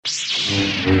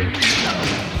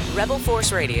Rebel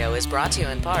Force Radio is brought to you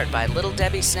in part by Little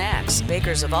Debbie Snacks,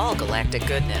 bakers of all galactic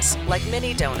goodness, like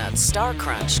mini donuts, Star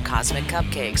Crunch, cosmic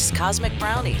cupcakes, cosmic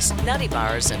brownies, nutty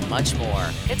bars, and much more.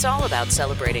 It's all about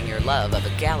celebrating your love of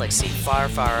a galaxy far,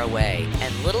 far away,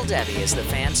 and Little Debbie is the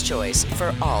fan's choice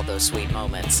for all those sweet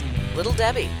moments. Little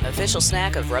Debbie, official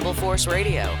snack of Rebel Force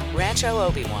Radio, Rancho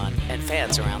Obi-Wan, and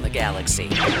fans around the galaxy.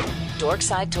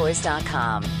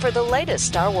 DorksideToys.com. For the latest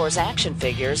Star Wars action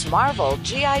figures, Marvel,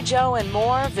 G.I. Joe, and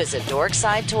more, visit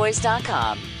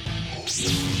DorksideToys.com.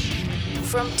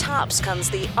 From Topps comes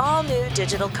the all-new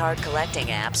digital card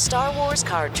collecting app, Star Wars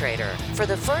Card Trader. For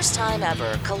the first time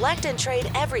ever, collect and trade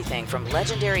everything from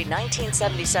legendary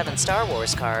 1977 Star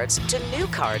Wars cards to new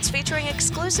cards featuring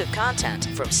exclusive content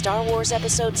from Star Wars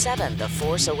Episode 7, The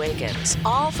Force Awakens,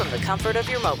 all from the comfort of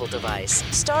your mobile device.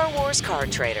 Star Wars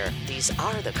Card Trader. These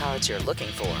are the cards you're looking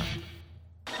for.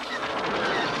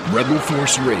 Rebel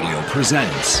Force Radio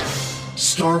presents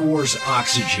Star Wars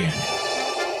Oxygen.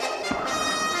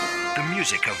 The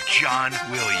music of John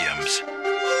Williams.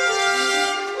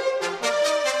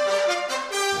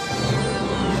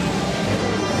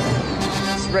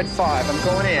 It's Red 5, I'm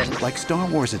going in. Like Star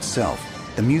Wars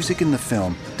itself, the music in the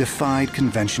film defied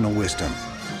conventional wisdom.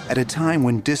 At a time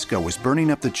when disco was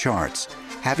burning up the charts,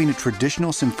 having a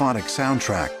traditional symphonic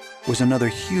soundtrack was another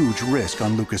huge risk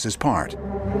on Lucas's part.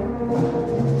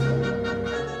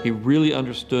 He really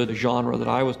understood the genre that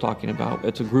I was talking about.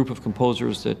 It's a group of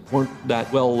composers that weren't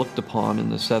that well looked upon in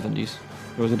the 70s.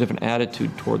 There was a different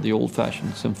attitude toward the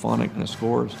old-fashioned symphonic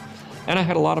scores. And I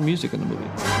had a lot of music in the movie.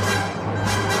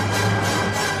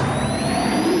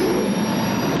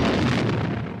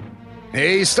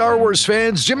 Hey, Star Wars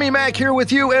fans, Jimmy Mack here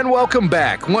with you, and welcome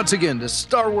back once again to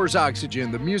Star Wars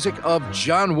Oxygen, the music of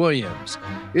John Williams.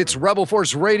 It's Rebel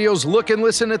Force Radio's look and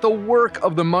listen at the work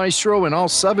of the maestro in all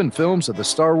 7 films of the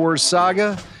Star Wars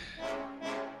saga.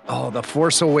 Oh, The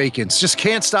Force Awakens. Just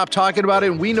can't stop talking about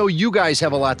it, and we know you guys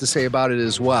have a lot to say about it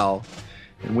as well.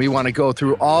 And we want to go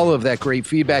through all of that great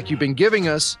feedback you've been giving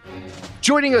us.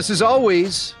 Joining us as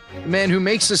always, the man who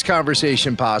makes this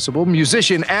conversation possible,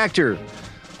 musician, actor,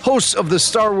 host of the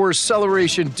Star Wars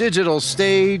Celebration digital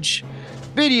stage,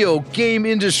 video game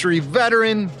industry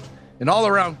veteran, and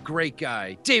all-around great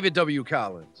guy, David W.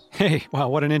 Collins. Hey, wow,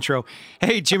 what an intro.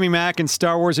 Hey, Jimmy Mack and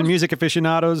Star Wars and music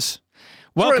aficionados.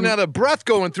 Welcome. Running out of breath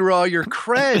going through all your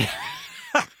cred.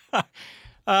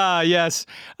 Yes,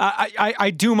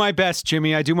 I do my best,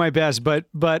 Jimmy. I do my best, but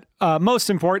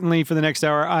most importantly, for the next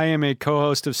hour, I am a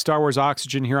co-host of Star Wars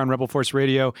Oxygen here on Rebel Force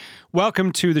Radio.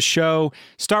 Welcome to the show,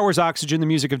 Star Wars Oxygen, the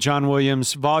music of John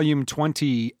Williams, Volume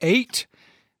 28.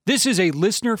 This is a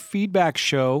listener feedback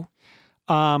show,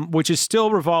 which is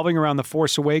still revolving around The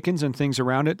Force Awakens and things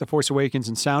around it, The Force Awakens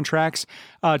and soundtracks.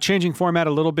 Changing format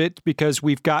a little bit because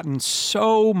we've gotten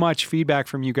so much feedback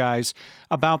from you guys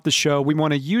about the show. We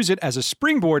want to use it as a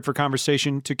springboard for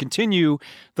conversation to continue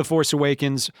The Force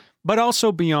Awakens, but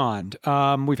also beyond.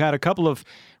 We've had a couple of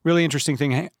really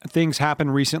interesting things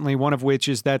happen recently, one of which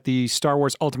is that the Star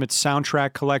Wars Ultimate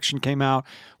Soundtrack Collection came out.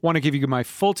 Want to give you my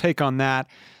full take on that,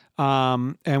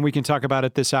 and we can talk about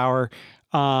it this hour.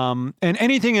 And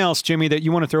anything else, Jimmy, that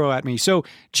you want to throw at me. So,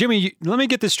 Jimmy, let me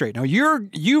get this straight. Now,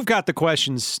 you've got the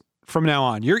questions from now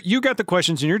on. You got the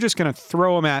questions, and you're just going to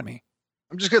throw them at me.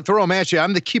 I'm just going to throw them at you.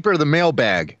 I'm the keeper of the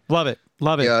mailbag. Love it.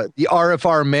 The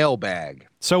RFR mailbag.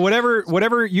 So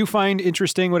whatever you find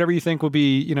interesting, whatever you think will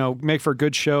be, make for a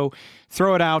good show,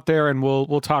 throw it out there, and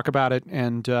we'll talk about it,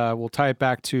 and we'll tie it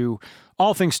back to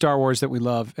all things Star Wars that we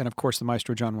love, and of course the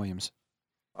maestro John Williams.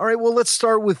 All right, well, let's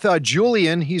start with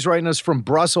Julian. He's writing us from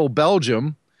Brussels,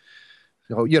 Belgium.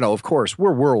 So, of course,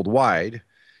 we're worldwide.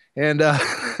 And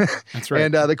that's right.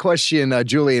 And the question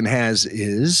Julian has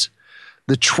is,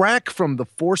 the track from The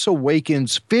Force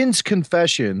Awakens, Finn's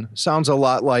Confession, sounds a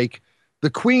lot like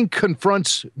The Queen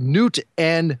Confronts Newt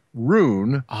and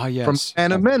Rune from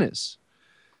Phantom Menace.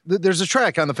 There's a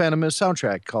track on the Phantom Menace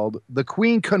soundtrack called The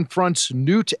Queen Confronts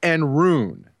Newt and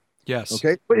Rune. Yes.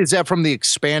 Okay. Is that from the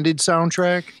expanded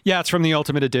soundtrack? Yeah, it's from the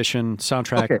Ultimate Edition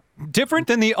soundtrack. Okay. Different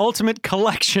than the Ultimate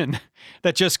Collection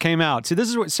that just came out. See, this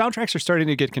is what soundtracks are starting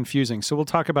to get confusing. So we'll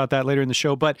talk about that later in the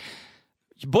show. But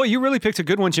boy, you really picked a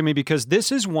good one, Jimmy, because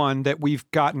this is one that we've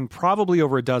gotten probably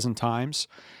over a dozen times.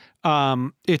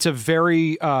 It's a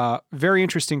very, very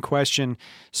interesting question.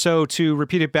 So to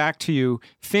repeat it back to you,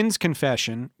 Finn's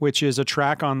Confession, which is a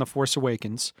track on The Force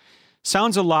Awakens,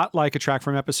 sounds a lot like a track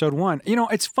from Episode 1.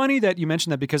 It's funny that you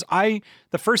mentioned that because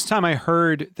the first time I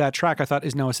heard that track, I thought,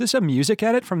 is this a music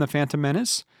edit from The Phantom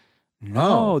Menace?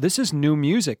 No, this is new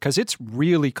music because it's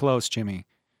really close, Jimmy.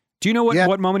 Do you know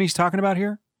what moment he's talking about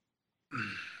here?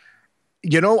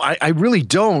 I really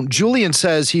don't. Julian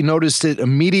says he noticed it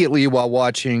immediately while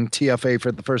watching TFA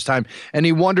for the first time, and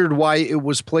he wondered why it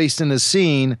was placed in a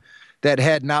scene that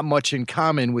had not much in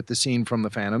common with the scene from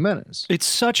The Phantom Menace. It's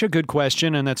such a good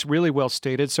question, and that's really well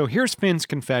stated. So here's Finn's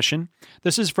confession.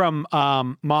 This is from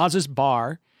Maz's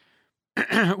bar,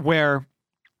 where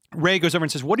Ray goes over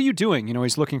and says, "What are you doing?"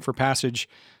 He's looking for passage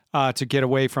to get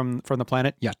away from the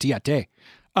planet. Yate.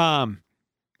 And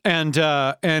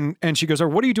she goes,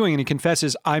 "What are you doing?" And he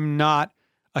confesses, "I'm not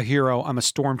a hero. I'm a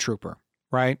stormtrooper."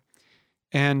 Right?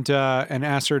 And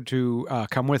asks her to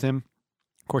come with him.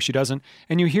 Of course, she doesn't.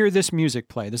 And you hear this music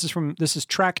play. This is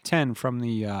track 10 from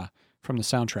the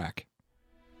soundtrack.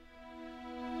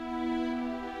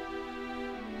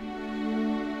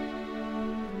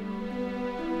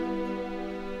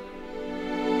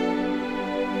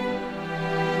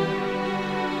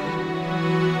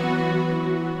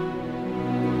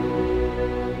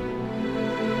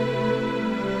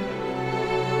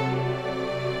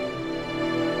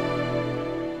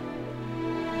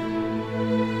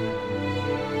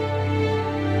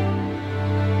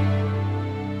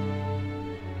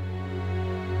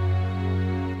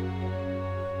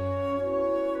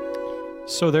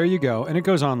 So there you go. And it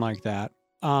goes on like that.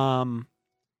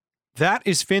 That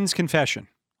is Finn's confession.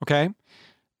 Okay.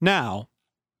 Now,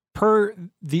 per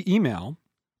the email,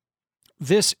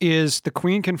 this is the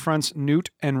Queen confronts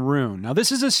Newt and Rune. Now,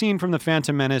 this is a scene from The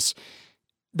Phantom Menace.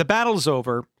 The battle's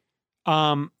over.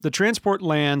 The transport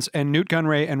lands, and Newt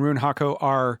Gunray and Rune Hako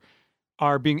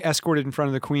are being escorted in front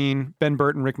of the Queen. Ben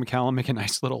Burtt and Rick McCallum make a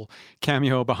nice little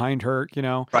cameo behind her,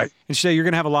 Right. And she says, "You're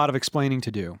going to have a lot of explaining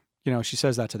to do." She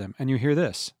says that to them. And you hear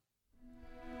this.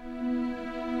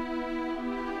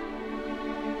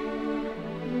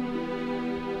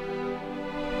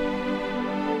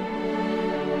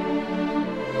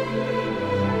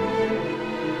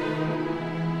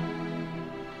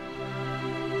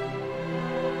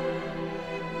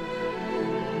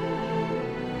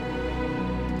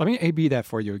 Let me A-B that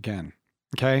for you again.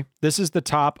 Okay? This is the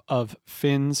top of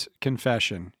Finn's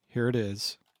confession. Here it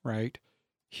is, right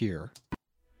here.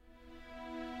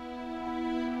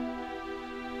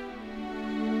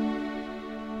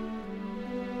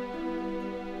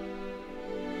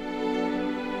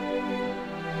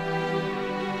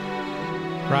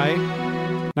 Right?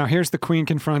 Now here's the Queen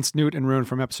confronts Newt and Rune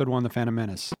from episode 1, The Phantom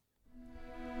Menace.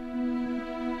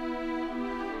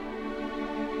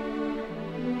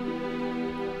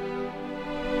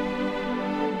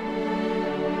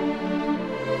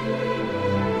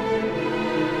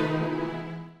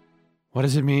 What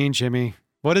does it mean, Jimmy?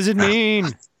 What does it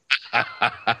mean?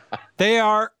 They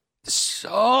are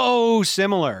so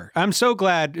similar. I'm so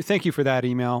glad. Thank you for that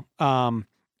email.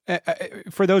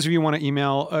 For those of you who want to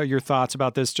email your thoughts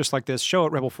about this, just like this, show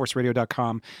at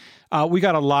rebelforceradio.com. We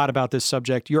got a lot about this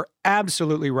subject. You're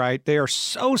absolutely right. They are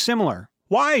so similar.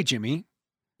 Why, Jimmy?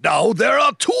 No, there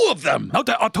are two of them. No,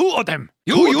 there are two of them.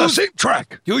 You used the same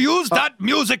track. You used that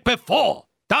music before.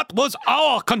 That was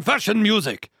our confession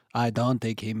music. I don't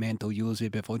think he meant to use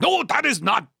it before. No, that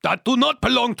do not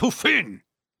belong to Finn.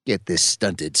 Get this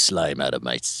stunted slime out of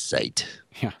my sight.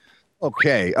 Yeah.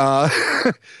 Okay.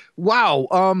 Wow.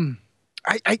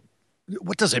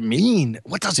 What does it mean?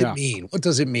 What does it mean? What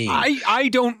does it mean? I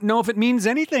don't know if it means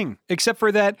anything except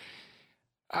for that.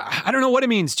 I don't know what it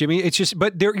means, Jimmy. It's just,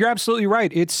 but you're absolutely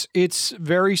right. It's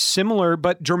very similar,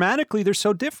 but dramatically they're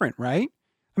so different, right?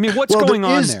 I mean, what's going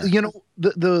on there?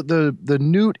 The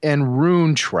Newt and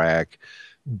Rune track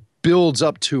builds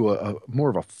up to a more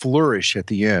of a flourish at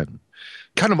the end,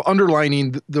 kind of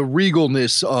underlining the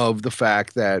regalness of the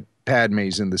fact that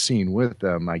Padme's in the scene with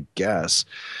them, I guess.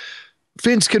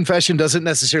 Finn's confession doesn't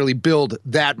necessarily build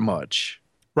that much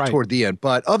toward the end,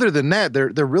 but other than that, they're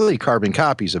really carbon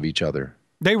copies of each other.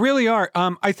 They really are.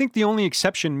 I think the only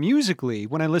exception musically,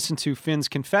 when I listen to Finn's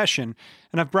confession,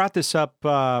 and I've brought this up,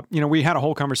 we had a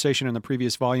whole conversation in the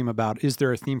previous volume about, is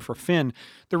there a theme for Finn?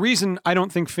 The reason I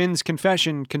don't think Finn's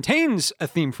confession contains a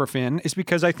theme for Finn is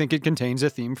because I think it contains a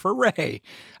theme for Rey.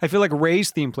 I feel like Rey's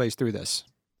theme plays through this,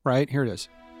 right? Here it is.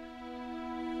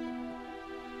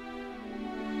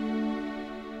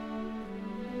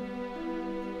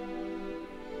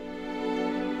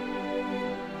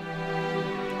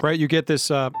 Right, you get this,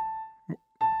 so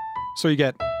you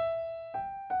get,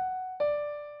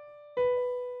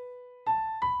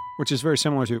 which is very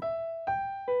similar to,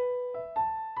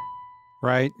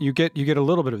 right? You get a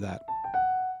little bit of that.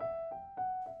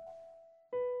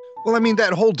 Well, I mean,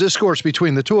 that whole discourse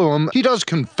between the two of them, he does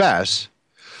confess,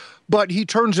 But he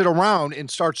turns it around and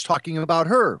starts talking about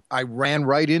her. I ran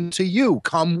right into you.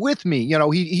 Come with me. You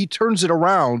know, he turns it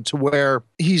around to where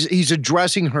he's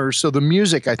addressing her. So the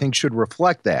music, I think, should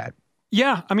reflect that.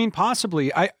 Yeah, I mean,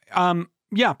 possibly.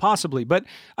 Yeah, possibly. But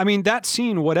I mean, that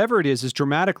scene, whatever it is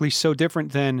dramatically so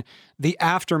different than the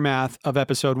aftermath of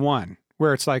episode 1,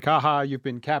 where it's like, aha, you've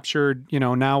been captured. You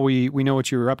know, now we know what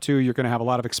you're up to. You're going to have a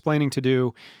lot of explaining to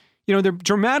do. You know, they're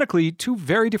dramatically two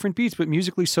very different beats, but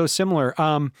musically so similar.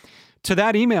 To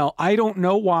that email, I don't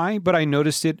know why, but I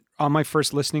noticed it on my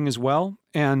first listening as well.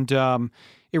 And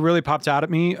it really popped out at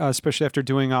me, especially after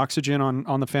doing Oxygen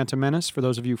on The Phantom Menace. For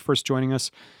those of you first joining us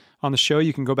on the show,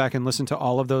 you can go back and listen to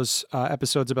all of those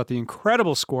episodes about the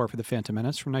incredible score for The Phantom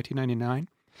Menace from 1999.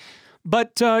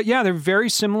 But yeah, they're very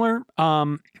similar.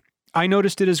 I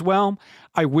noticed it as well.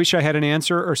 I wish I had an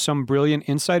answer or some brilliant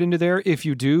insight into there. If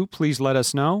you do, please let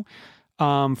us know.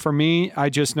 For me, I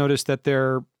just noticed that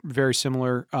they're very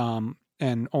similar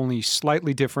and only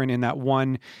slightly different in that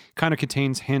one kind of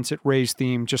contains hints at Rey's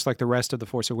theme, just like the rest of The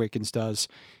Force Awakens does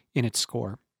in its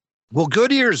score. Well,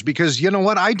 good ears, because you know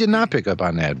what? I did not pick up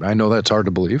on that. I know that's hard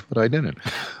to believe, but I didn't.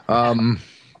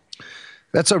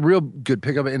 That's a real good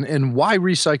pickup. And why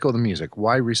recycle the music?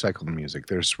 Why recycle the music?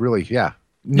 There's really,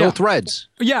 no threads.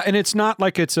 Yeah, and it's not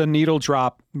like it's a needle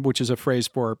drop, which is a phrase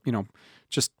for, you know,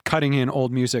 just cutting in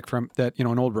old music from that, you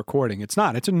know, an old recording. It's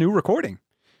not. It's a new recording,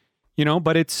 you know,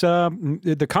 but it's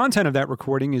the content of that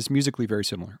recording is musically very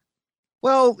similar.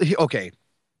 Well, okay.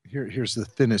 Here's the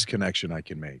thinnest connection I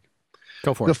can make.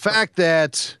 Go for it. The fact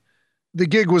that the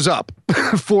gig was up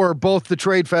for both the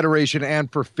Trade Federation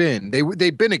and for Finn.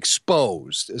 They've been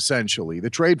exposed, essentially. The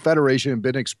Trade Federation have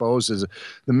been exposed as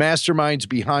the masterminds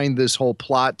behind this whole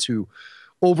plot to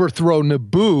overthrow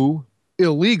Naboo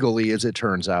illegally, as it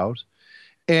turns out.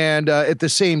 And at the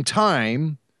same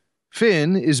time,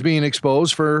 Finn is being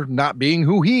exposed for not being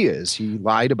who he is. He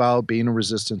lied about being a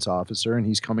resistance officer, and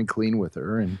he's coming clean with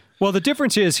her. And well, the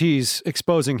difference is he's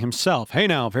exposing himself. Hey,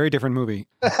 now, very different movie.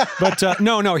 But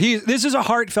no, this is a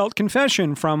heartfelt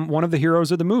confession from one of the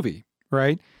heroes of the movie,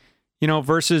 right? You know,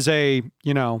 versus a,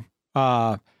 you know,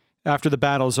 after the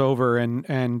battle's over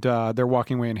and they're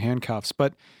walking away in handcuffs.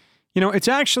 But, you know, it's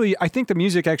actually, I think the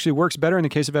music actually works better in the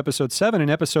case of episode 7. In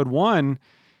episode 1,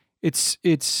 it's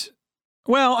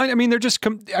well, I mean, they're just,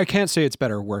 I can't say it's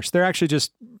better or worse. They're actually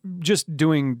just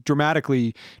doing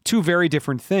dramatically two very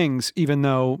different things, even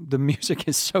though the music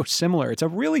is so similar. It's a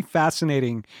really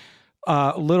fascinating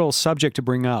little subject to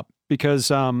bring up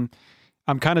because I'm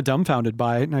kind of dumbfounded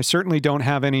by it. And I certainly don't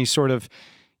have any sort of,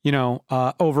 you know,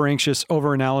 over-anxious,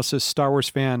 over-analysis Star Wars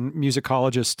fan,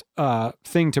 musicologist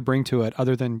thing to bring to it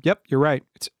other than, yep, you're right.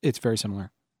 It's very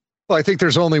similar. Well, I think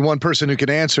there's only one person who can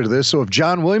answer this. So if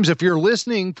John Williams, if you're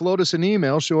listening, float us an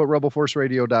email,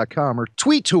 show@rebelforceradio.com, or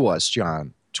tweet to us,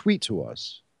 John. Tweet to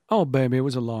us. Oh, baby, it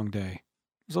was a long day.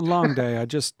 It was a long day. I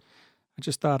just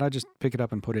thought I'd just pick it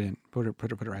up and put it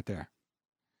right there.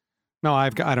 No, I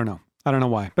don't know. I don't know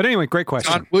why. But anyway, great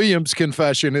question. John Williams'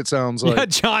 confession, it sounds like. Yeah,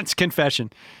 John's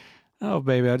confession. Oh,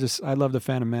 baby, I love the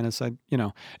Phantom Menace.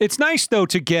 It's nice though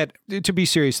to be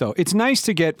serious though. It's nice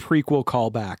to get prequel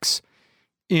callbacks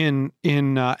in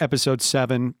episode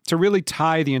 7 to really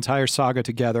tie the entire saga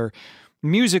together.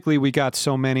 Musically, we got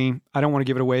so many. I don't want to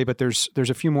give it away, but there's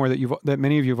a few more that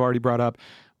many of you have already brought up.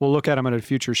 We'll look at them at a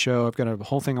future show. I've got a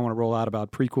whole thing I want to roll out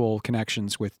about prequel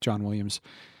connections with John Williams.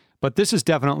 But this is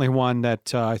definitely one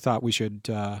that I thought we should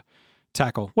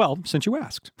tackle. Well, since you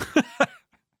asked.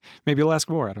 Maybe you'll ask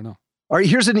more. I don't know. All right,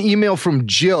 here's an email from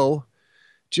Jill.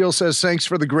 Jill says, thanks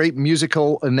for the great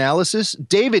musical analysis.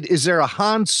 David, is there a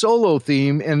Han Solo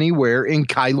theme anywhere in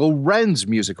Kylo Ren's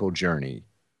musical journey?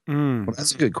 Well,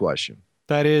 that's a good question.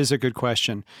 That is a good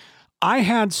question. I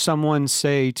had someone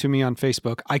say to me on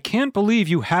Facebook, I can't believe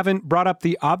you haven't brought up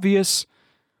the obvious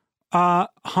Han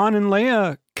and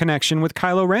Leia connection with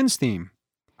Kylo Ren's theme.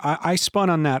 I spun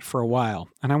on that for a while,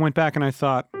 and I went back and I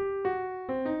thought,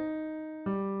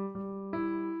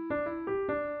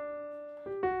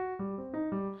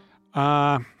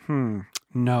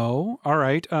 no. All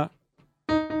right.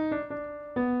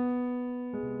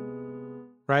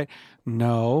 Right.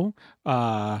 No.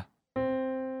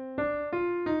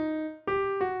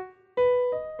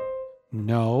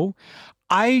 No.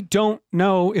 I don't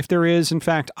know if there is. In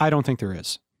fact, I don't think there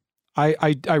is.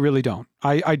 I really don't.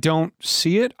 I don't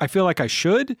see it. I feel like I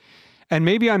should. And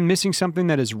maybe I'm missing something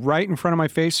that is right in front of my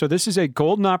face. So this is a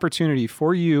golden opportunity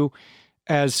for you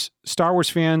as Star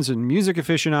Wars fans and music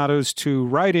aficionados to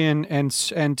write in and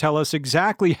tell us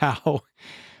exactly how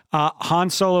Han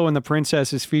Solo and the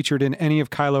Princess is featured in any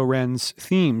of Kylo Ren's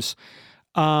themes.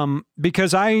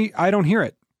 Because I don't hear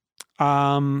it.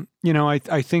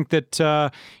 I think that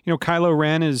Kylo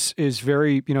Ren is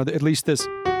very, at least this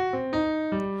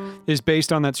is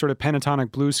based on that sort of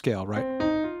pentatonic blues scale, right?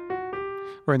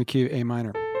 Or in the key of A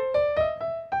minor.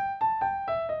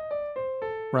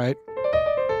 Right?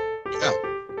 Yeah.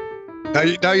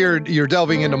 Now you're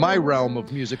delving into my realm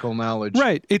of musical knowledge.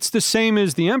 Right. It's the same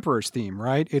as the Emperor's theme,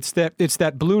 right? It's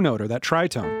that blue note or that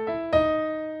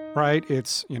tritone. Right?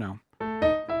 It's,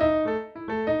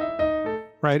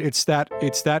 right? It's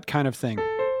that kind of thing.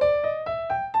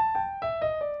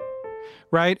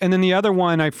 Right? And then the other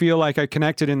one, I feel like I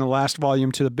connected in the last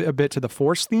volume to a bit to the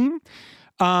Force theme.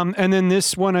 And then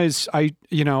this one is, I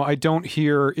don't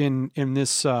hear in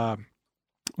this,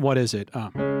 what is it?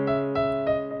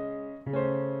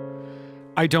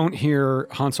 I don't hear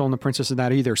Han Solo and the Princess in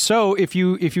that either. So if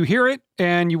you hear it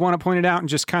and you want to point it out and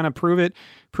just kind of prove it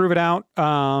out,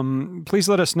 please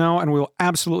let us know and we'll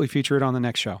absolutely feature it on the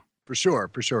next show. For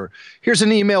sure. Here's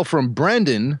an email from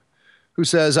Brendan who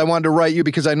says, I wanted to write you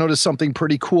because I noticed something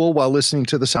pretty cool while listening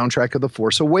to the soundtrack of The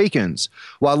Force Awakens.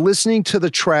 While listening to the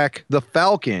track The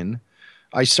Falcon,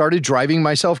 I started driving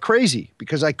myself crazy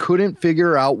because I couldn't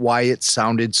figure out why it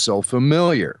sounded so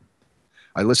familiar.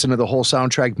 I listened to the whole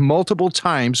soundtrack multiple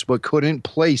times but couldn't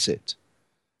place it.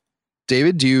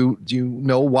 David, do you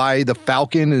know why the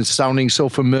Falcon is sounding so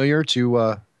familiar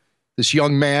to this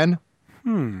young man?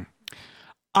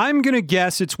 I'm going to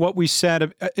guess it's what we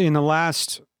said in the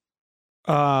last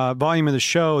volume of the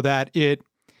show, that it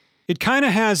kind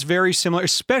of has very similar,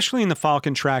 especially in the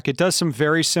Falcon track, it does some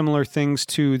very similar things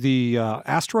to the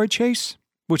asteroid chase,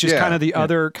 which is kind of the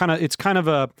other kind of, it's kind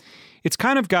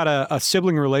of got a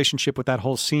sibling relationship with that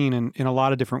whole scene in a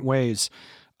lot of different ways.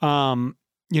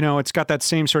 It's got that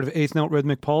same sort of eighth note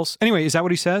rhythmic pulse. Anyway, is that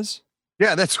what he says?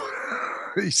 Yeah, that's what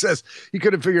he says. He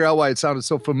couldn't figure out why it sounded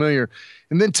so familiar.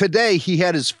 And then today he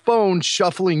had his phone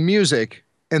shuffling music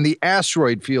and the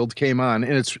asteroid field came on,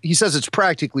 and he says it's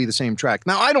practically the same track.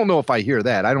 Now, I don't know if I hear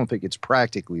that. I don't think it's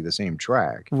practically the same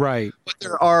track. Right. But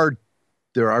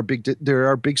there are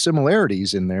big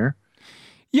similarities in there.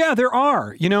 Yeah, there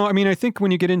are. I think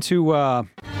when you get into,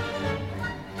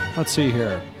 let's see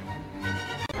here.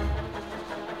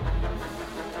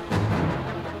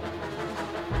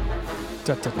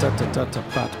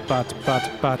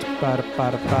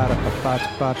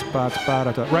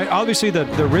 Right? Obviously,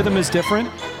 the rhythm is different,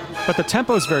 but the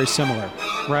tempo is very similar,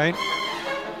 right?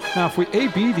 Now, if we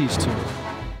A-B these two,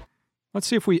 let's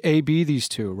see if we A-B these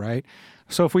two, right?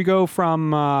 So if we go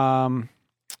from,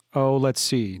 let's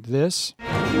see, this.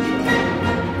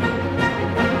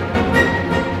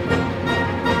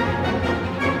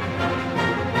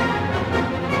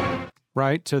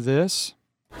 Right, to this.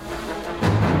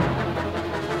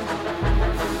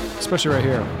 Especially right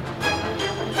here.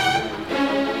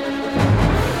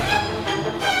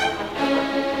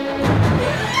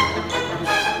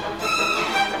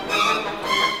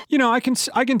 I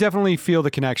can definitely feel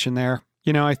the connection there.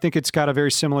 I think it's got a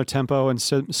very similar tempo and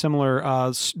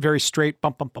similar, very straight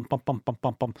bump, bump, bump, bump, bump, bump,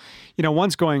 bump, bump.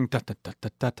 One's going da da da da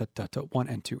da da da da 1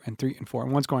 and 2 and 3 and 4,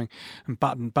 and one's going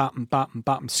bottom, bottom, bottom,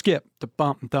 bottom, skip the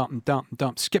bump, dump, dump,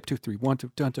 dump, skip 2 3 1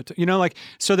 2 dun, dun, dun.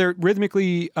 So they're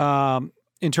rhythmically,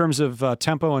 in terms of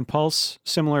tempo and pulse,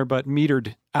 similar but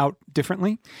metered out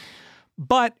differently.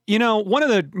 But one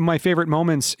of my favorite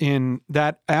moments in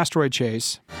that asteroid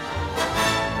chase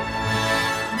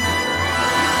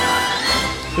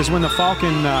is when the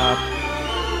Falcon,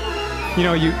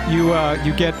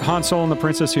 you get Han Solo and the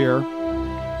Princess here,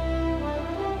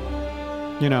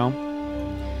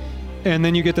 and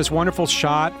then you get this wonderful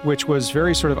shot, which was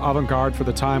very sort of avant-garde for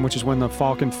the time, which is when the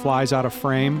Falcon flies out of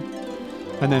frame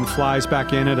and then flies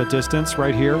back in at a distance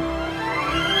right here.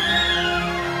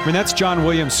 That's John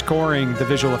Williams scoring the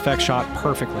visual effects shot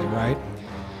perfectly, right?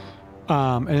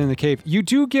 And in the cave, you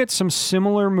do get some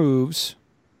similar moves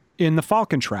in the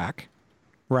Falcon track.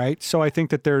 Right, so I think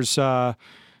that there's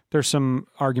some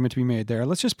argument to be made there.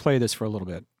 Let's just play this for a little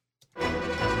bit.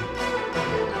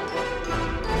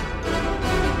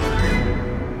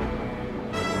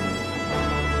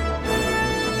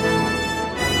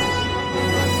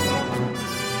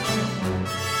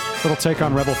 Little take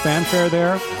on Rebel fanfare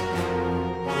there.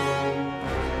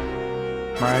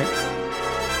 Right.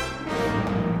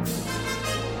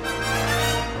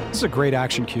 This is a great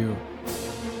action cue.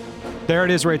 There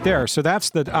it is right there. So that's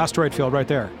the asteroid field right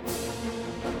there.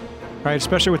 Right,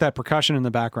 especially with that percussion in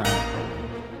the background.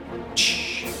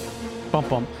 Bump,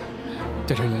 bump.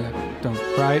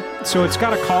 Right? So it's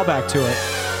got a callback to it.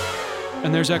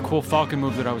 And there's that cool Falcon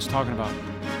move that I was talking about.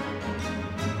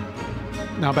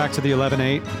 Now back to the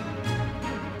 11-8.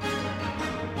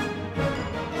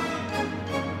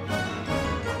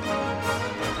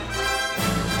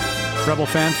 Rebel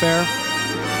fanfare,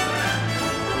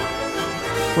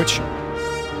 which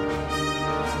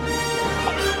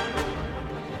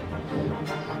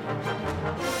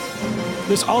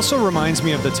this also reminds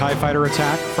me of the TIE fighter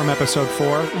attack from episode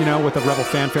 4, you know, with the Rebel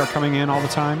fanfare coming in all the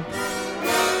time.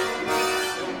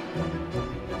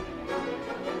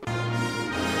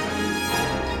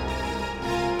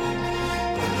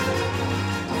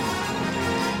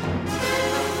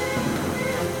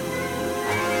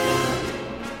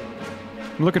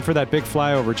 I'm looking for that big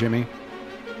flyover, Jimmy.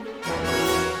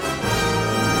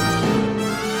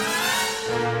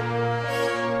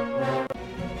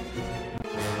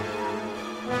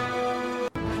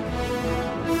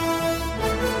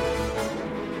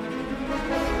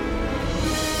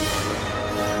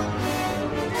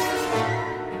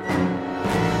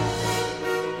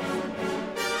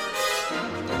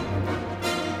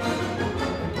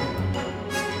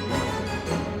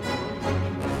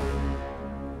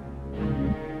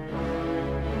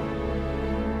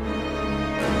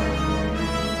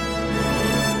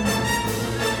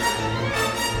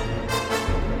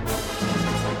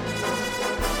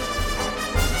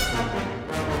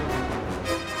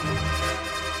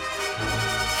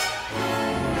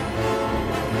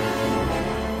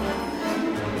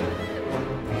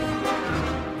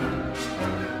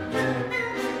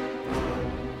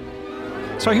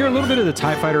 So I hear a little bit of the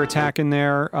TIE fighter attack in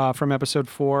there from episode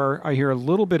 4. I hear a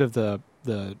little bit of the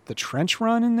trench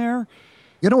run in there.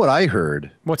 You know what I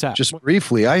heard? What's that? Just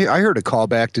briefly, I heard a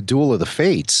callback to Duel of the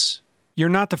Fates. You're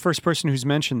not the first person who's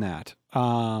mentioned that.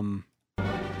 Do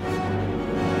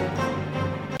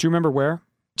you remember where?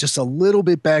 Just a little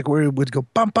bit back where it would go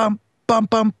bump, bump, bump,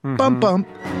 bump, bump, bump.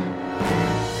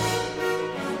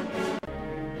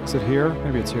 Is it here?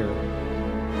 Maybe it's here.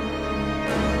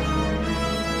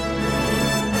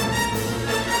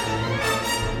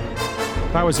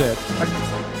 That was it.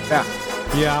 Yeah.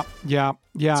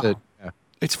 That's it. Yeah.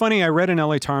 It's funny, I read an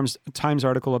LA Times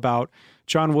article about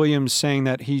John Williams saying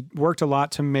that he worked a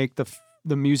lot to make the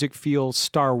music feel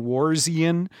Star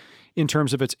Warsian in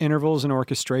terms of its intervals and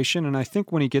orchestration. And I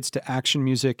think when he gets to action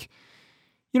music,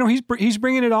 you know, he's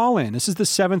bringing it all in. This is the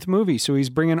 7th movie, so he's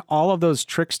bringing all of those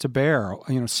tricks to bear.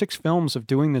 You know, 6 films of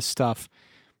doing this stuff.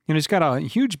 You know, he's got a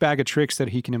huge bag of tricks that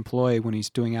he can employ when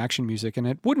he's doing action music, and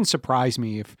it wouldn't surprise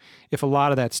me if a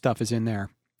lot of that stuff is in there.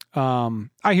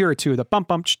 I hear it too, the bump,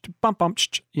 bump, bump, bump,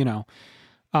 you know.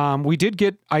 We did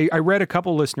get, I read a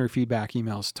couple listener feedback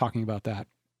emails talking about that.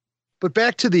 But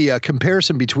back to the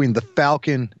comparison between the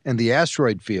Falcon and the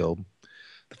asteroid field,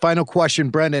 the final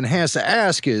question Brendan has to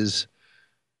ask is,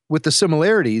 with the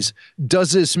similarities,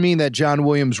 does this mean that John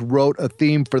Williams wrote a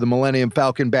theme for the Millennium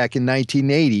Falcon back in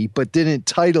 1980, but didn't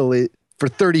title it for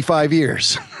 35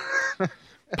 years?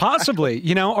 Possibly,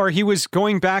 you know, or he was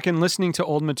going back and listening to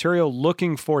old material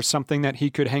looking for something that he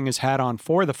could hang his hat on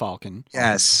for the Falcon.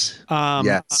 Yes.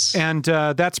 Yes. And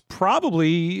that's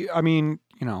probably, I mean,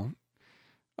 you know,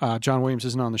 John Williams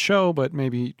isn't on the show, but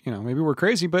maybe, you know, maybe we're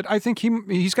crazy, but I think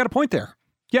he's got a point there.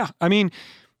 Yeah. I mean,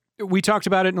 we talked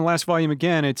about it in the last volume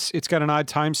again. It's got an odd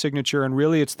time signature, and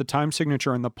really it's the time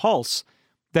signature and the pulse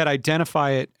that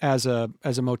identify it as a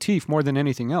motif more than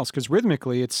anything else, because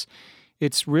rhythmically it's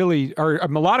really, or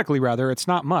melodically rather, it's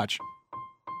not much.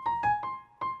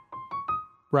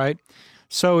 Right?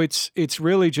 So it's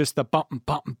really just the bump,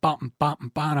 bump, bump,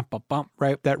 bump, bump, bump,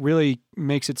 right? That really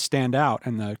makes it stand out,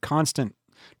 and the constant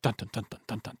dun dun dun dun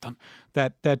dun dun dun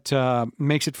that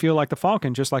makes it feel like the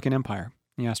Falcon, just like an Empire,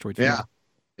 the asteroid field. Yeah.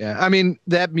 Yeah, I mean,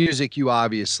 that music you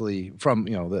obviously, from,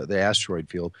 you know, the asteroid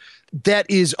field, that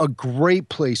is a great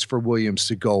place for Williams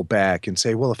to go back and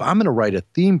say, well, if I'm going to write a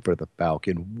theme for the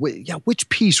Falcon, which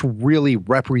piece really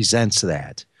represents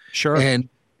that? Sure. And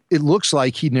it looks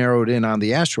like he narrowed in on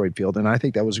the asteroid field, and I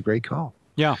think that was a great call.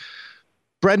 Yeah.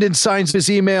 Brendan signs his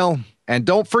email, and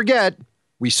don't forget,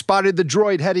 we spotted the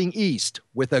droid heading east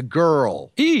with a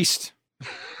girl. East?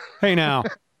 Hey, now.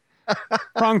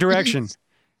 Wrong direction.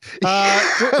 Which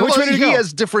well, way did he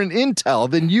has different intel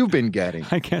than you've been getting.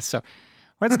 I guess so.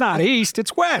 Well, it's not east,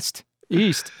 it's west.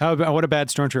 East. What a bad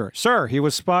stormtrooper. Sir, he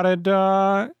was spotted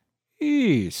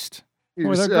east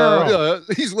with a girl.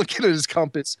 He's looking at his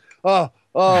compass.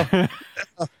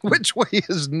 Which way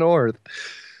is north?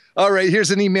 All right,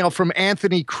 here's an email from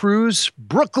Anthony Cruz,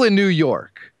 Brooklyn, New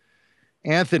York.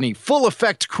 Anthony, full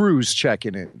effect Cruz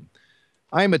checking in.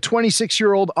 I'm a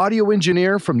 26-year-old audio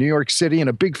engineer from New York City and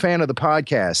a big fan of the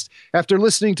podcast. After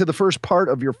listening to the first part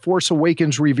of your Force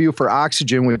Awakens review for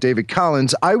Oxygen with David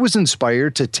Collins, I was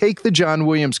inspired to take the John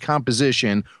Williams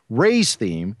composition, Ray's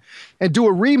Theme, and do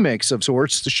a remix of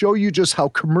sorts to show you just how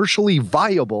commercially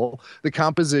viable the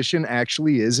composition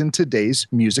actually is in today's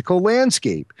musical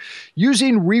landscape.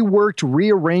 Using reworked,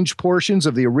 rearranged portions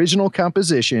of the original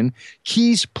composition,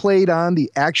 keys played on the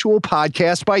actual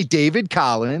podcast by David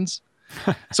Collins.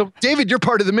 So, David, you're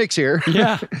part of the mix here.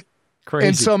 Yeah. Crazy.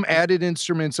 And some added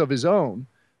instruments of his own.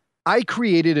 I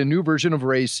created a new version of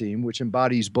Ray's Theme, which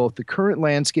embodies both the current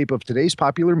landscape of today's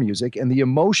popular music and the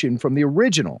emotion from the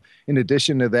original. In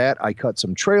addition to that, I cut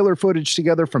some trailer footage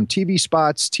together from TV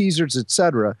spots, teasers,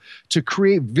 etc., to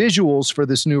create visuals for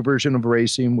this new version of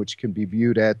Ray's Theme, which can be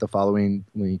viewed at the following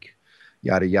link.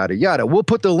 Yada, yada, yada. We'll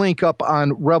put the link up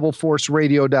on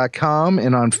rebelforceradio.com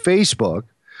and on Facebook.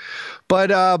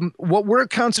 But what we're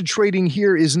concentrating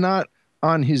here is not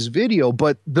on his video,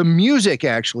 but the music,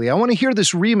 actually. I want to hear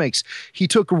this remix. He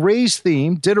took Ray's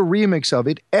theme, did a remix of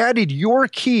it, added your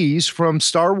keys from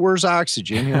Star Wars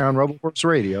Oxygen here on Rebel Force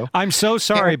Radio. I'm so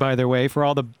sorry, by the way, for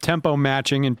all the tempo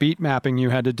matching and beat mapping you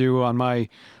had to do on my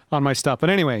stuff. But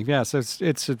anyway, yes,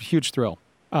 it's a huge thrill.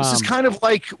 This is kind of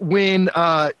like when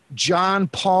John,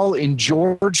 Paul, and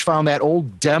George found that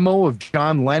old demo of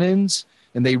John Lennon's,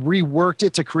 and they reworked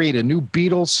it to create a new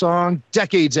Beatles song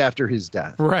decades after his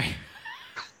death. Right.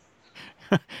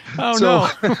 Oh, so,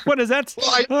 no. What is that?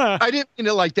 Well, I didn't mean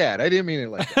it like that.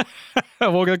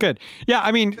 Well, good. Yeah,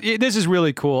 I mean, this is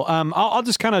really cool. I'll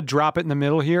just kind of drop it in the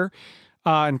middle here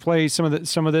and play some of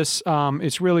this.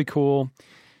 It's really cool.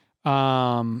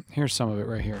 Here's some of it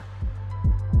right here.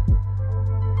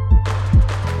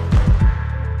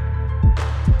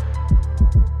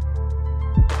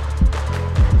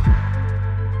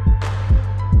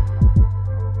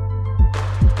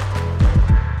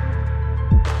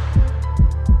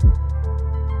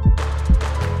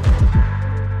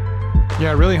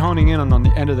 Yeah, really honing in on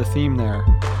the end of the theme there.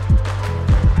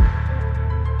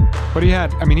 But he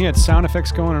had sound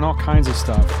effects going and all kinds of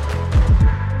stuff.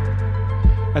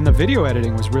 And the video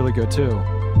editing was really good too.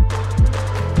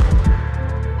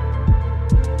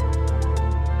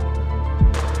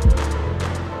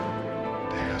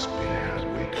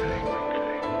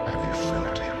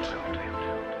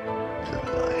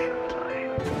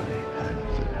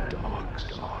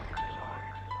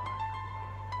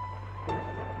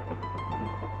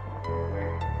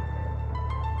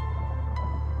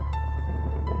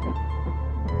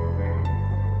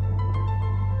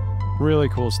 Really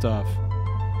cool stuff.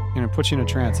 It puts you in a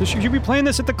trance. You should be playing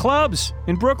this at the clubs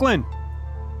in Brooklyn.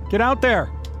 Get out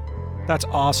there. That's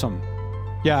awesome.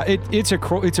 Yeah, it's a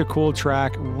cool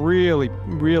track. Really,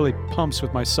 really pumps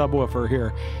with my subwoofer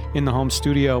here in the home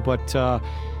studio. But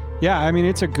yeah, I mean,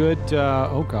 it's a good.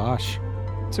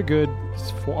 It's a good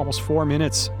almost 4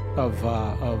 minutes of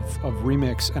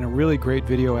remix and a really great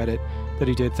video edit that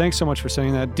he did. Thanks so much for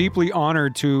saying that. Deeply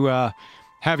honored to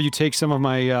have you take some of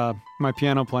my my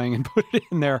piano playing and put it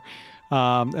in there,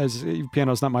 as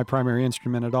piano is not my primary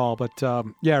instrument at all. But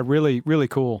yeah, really, really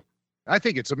cool. I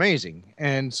think it's amazing.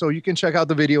 And so you can check out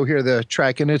the video here, the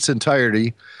track in its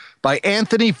entirety by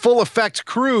Anthony Full Effect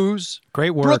Cruz.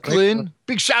 Great work. Brooklyn.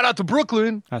 Big shout out to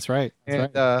Brooklyn. That's right.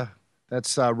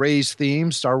 That's Ray's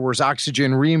Theme, Star Wars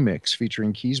Oxygen remix,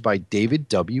 featuring keys by David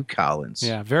W. Collins.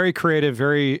 Yeah, very creative,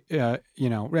 very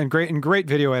and great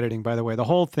video editing. By the way, the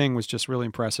whole thing was just really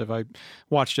impressive. I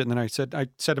watched it and then I said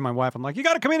to my wife, I'm like, you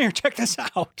got to come in here, check this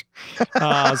out.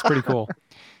 It's pretty cool.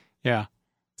 Yeah.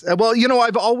 Well,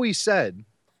 I've always said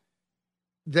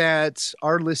that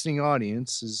our listening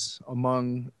audience is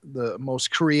among the most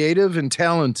creative and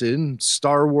talented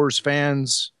Star Wars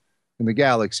fans in the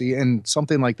galaxy, and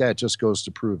something like that just goes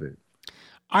to prove it.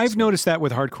 I've noticed that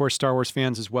with hardcore Star Wars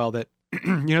fans as well, that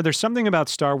there's something about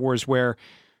Star Wars where,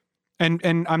 and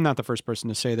I'm not the first person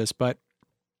to say this, but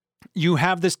you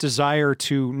have this desire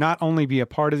to not only be a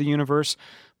part of the universe,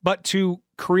 but to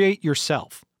create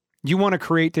yourself. You want to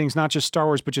create things, not just Star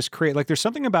Wars, but just create. Like, there's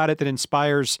something about it that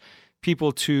inspires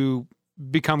people to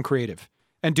become creative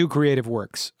and do creative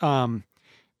works.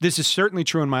 This is certainly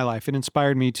true in my life. It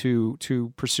inspired me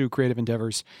to pursue creative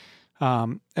endeavors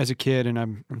as a kid, and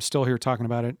I'm still here talking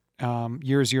about it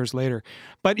years later.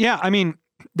 But yeah, I mean,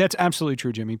 that's absolutely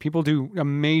true, Jimmy. People do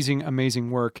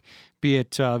amazing work, be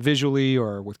it visually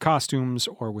or with costumes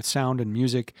or with sound and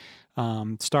music.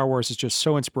 Star Wars is just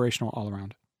so inspirational all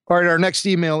around. All right, our next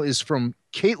email is from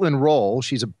Caitlin Roll.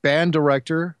 She's a band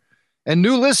director and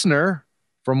new listener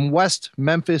from West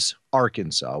Memphis,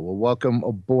 Arkansas. Well, welcome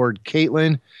aboard,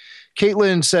 Caitlin.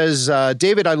 Caitlin says,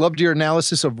 David, I loved your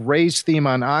analysis of Ray's theme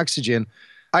on Oxygen.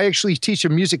 I actually teach a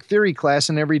music theory class,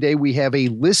 and every day we have a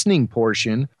listening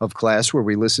portion of class where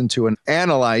we listen to and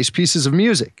analyze pieces of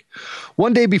music.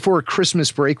 One day before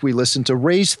Christmas break, we listened to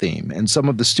Ray's theme, and some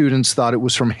of the students thought it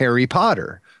was from Harry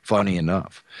Potter, funny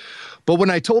enough. But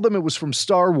when I told them it was from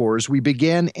Star Wars, we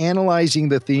began analyzing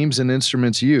the themes and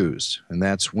instruments used, and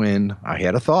that's when I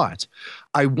had a thought.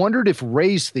 I wondered if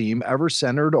Ray's theme ever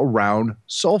centered around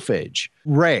solfege.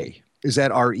 Ray. Is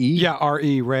that R-E? Yeah,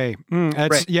 R-E, Ray.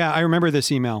 Ray. Yeah, I remember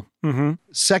this email. Mm-hmm.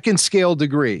 Second scale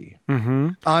degree. Mm-hmm.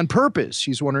 On purpose.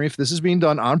 She's wondering if this is being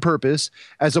done on purpose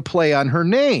as a play on her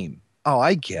name. Oh,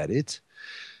 I get it.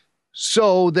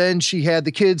 So then she had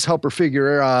the kids help her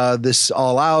figure this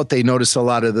all out. They noticed a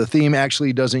lot of the theme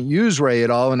actually doesn't use Ray at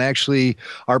all and actually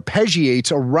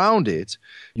arpeggiates around it.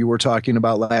 You were talking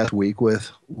about last week with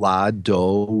La,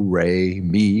 Do, Re,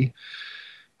 Mi.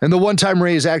 And the one time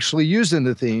Ray is actually used in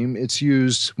the theme, it's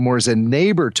used more as a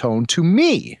neighbor tone to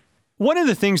me. One of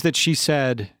the things that she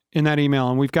said in that email,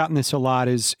 and we've gotten this a lot,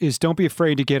 is don't be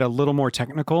afraid to get a little more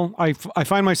technical. I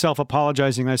find myself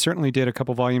apologizing. I certainly did a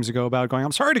couple volumes ago about going,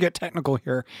 I'm sorry to get technical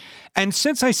here. And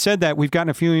since I said that, we've gotten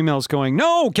a few emails going,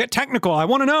 no, get technical. I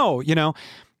want to know,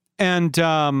 And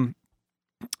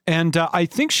I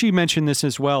think she mentioned this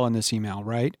as well in this email,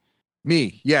 right?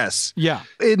 Me, yes. Yeah.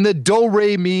 In the do,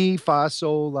 re, mi, fa,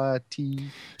 sol, la,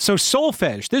 ti. So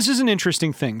solfege, this is an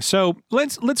interesting thing. So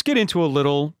let's get into a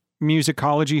little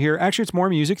musicology here. Actually, it's more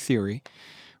music theory,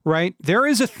 right? There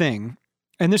is a thing,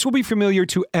 and this will be familiar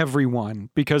to everyone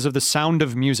because of the sound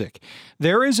of music.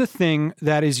 There is a thing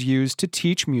that is used to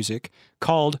teach music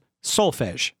called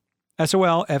solfege.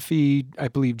 S-O-L-F-E, I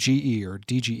believe G-E or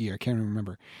D-G-E, I can't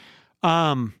remember.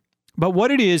 But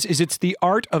what it is it's the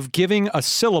art of giving a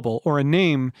syllable or a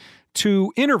name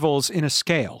to intervals in a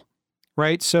scale,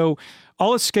 right? So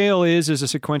all a scale is a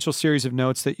sequential series of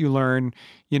notes that you learn.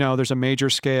 There's a major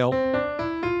scale,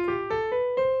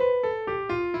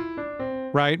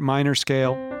 right? Minor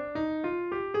scale.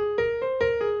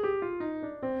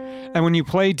 And when you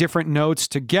play different notes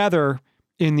together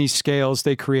in these scales,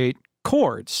 they create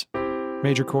chords.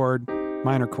 Major chord,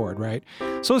 minor chord, right?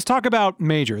 So let's talk about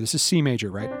major. This is C major,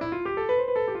 right?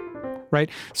 Right?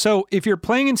 So if you're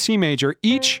playing in C major,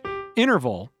 each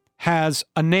interval has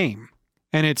a name,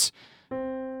 and it's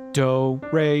do,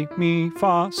 re, mi,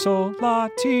 fa, sol, la,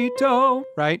 ti, do,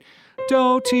 right?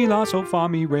 Do, ti, la, sol, fa,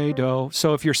 mi, re, do.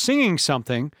 So if you're singing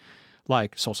something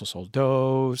like sol, sol, sol,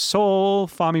 do, sol,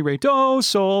 fa, mi, re, do,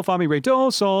 sol, fa, mi, re,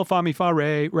 do, sol, fa, mi, fa,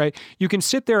 re, right? You can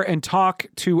sit there and talk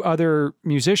to other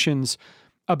musicians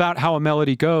about how a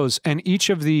melody goes, and each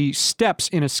of the steps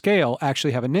in a scale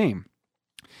actually have a name.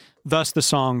 Thus the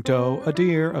song, do, a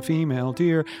deer, a female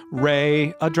deer,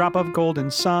 re, a drop of golden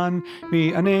sun,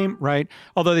 mi, a name, right?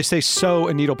 Although they say so,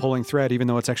 a needle pulling thread, even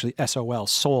though it's actually S-O-L,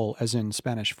 sol, as in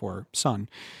Spanish for sun.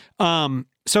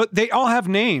 So they all have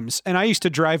names, and I used to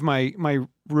drive my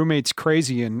roommates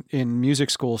crazy in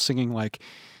music school singing like,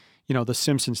 the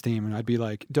Simpsons theme, and I'd be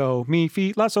like, do, mi,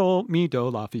 fi, la, sol, mi, do,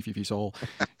 la, fi, fi, fi, sol,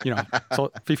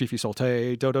 sol, fi, fi, fi, sol,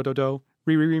 te, do, do, do, do.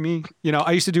 Re, re, re, mi.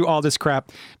 I used to do all this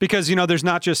crap because, there's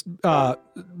not just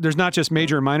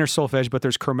major and minor solfege, but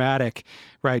there's chromatic,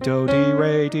 right? Do, di,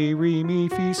 re, mi,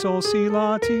 fi, sol, si,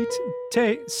 la, ti,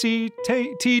 te, si,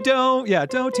 te, ti, do. Yeah,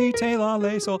 do, ti, te, la,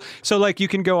 le, sol. So like you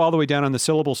can go all the way down, and the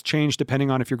syllables change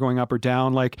depending on if you're going up or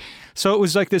down. So it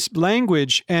was like this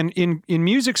language. And in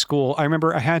music school, I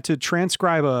remember I had to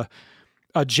transcribe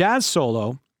a jazz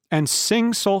solo and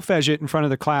sing solfege it in front of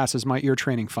the class as my ear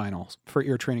training finals for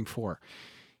ear training 4.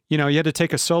 You had to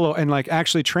take a solo and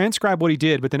actually transcribe what he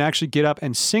did, but then actually get up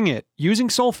and sing it using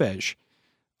solfege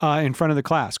in front of the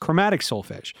class, chromatic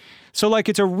solfege. So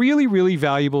it's a really, really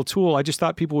valuable tool. I just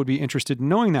thought people would be interested in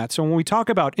knowing that. So when we talk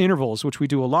about intervals, which we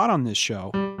do a lot on this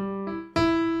show,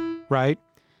 right?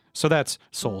 So that's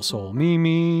sol, sol, mi,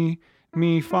 mi,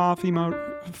 mi, fa,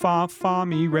 fa,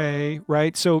 mi, re,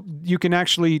 right? So you can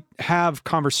actually have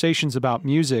conversations about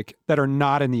music that are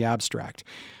not in the abstract.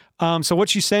 So what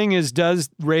she's saying is, does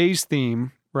Ray's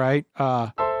theme, right,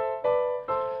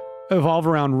 evolve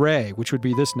around Ray, which would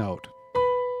be this note?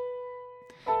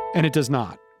 And it does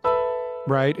not,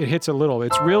 right? It hits a little.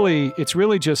 It's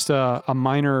really just a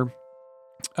minor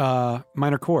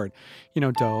chord.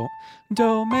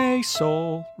 Do, me,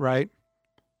 sol, right?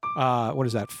 What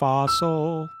is that? Fa,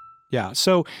 sol. Yeah.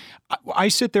 So I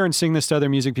sit there and sing this to other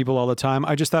music people all the time.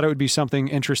 I just thought it would be something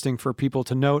interesting for people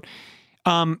to note.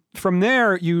 From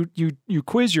there, you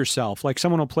quiz yourself. Like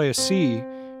someone will play a C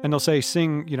and they'll say,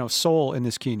 sing, sol in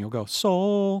this key. And you'll go,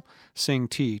 sol, sing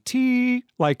T, T.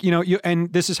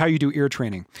 And this is how you do ear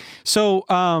training. So,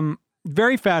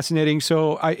 very fascinating.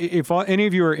 So if any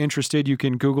of you are interested, you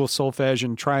can Google solfege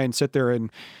and try and sit there and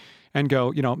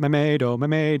go, me,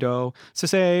 do,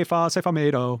 se, fa,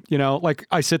 me, do. Like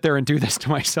I sit there and do this to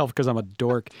myself because I'm a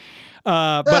dork.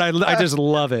 But I just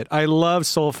love it. I love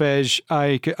solfege.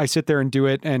 I sit there and do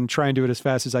it and try and do it as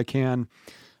fast as I can,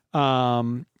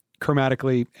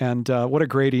 chromatically. And what a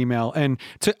great email. And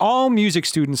to all music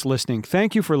students listening,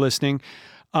 thank you for listening.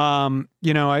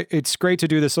 It's great to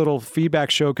do this little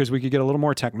feedback show because we could get a little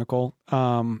more technical.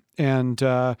 Let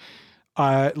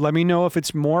me know if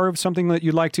it's more of something that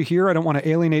you'd like to hear. I don't want to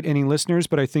alienate any listeners,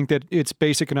 but I think that it's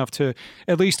basic enough to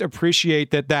at least appreciate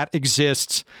that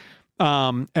exists.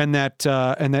 And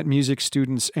that music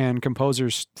students and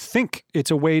composers think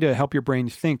it's a way to help your brain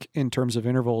think in terms of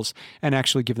intervals and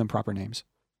actually give them proper names.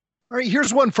 All right,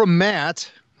 here's one from Matt.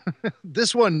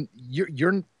 This one, you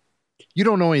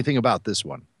don't know anything about this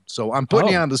one, so I'm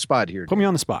putting you on the spot here. Put me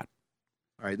on the spot.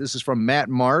 All right, this is from Matt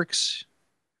Marks,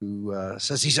 who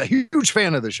says he's a huge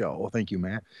fan of the show. Well, thank you,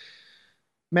 Matt.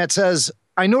 Matt says,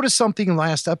 I noticed something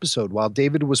last episode while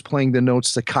David was playing the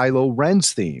notes to Kylo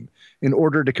Ren's theme in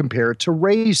order to compare it to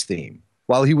Rey's theme.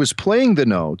 While he was playing the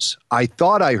notes, I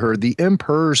thought I heard the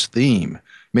Emperor's theme.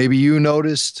 Maybe you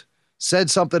noticed, said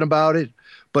something about it,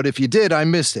 but if you did, I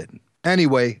missed it.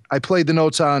 Anyway, I played the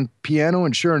notes on piano,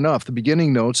 and sure enough, the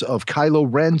beginning notes of Kylo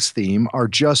Ren's theme are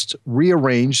just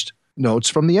rearranged notes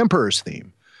from the Emperor's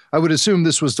theme. I would assume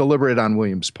this was deliberate on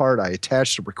Williams' part. I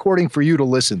attached a recording for you to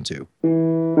listen to.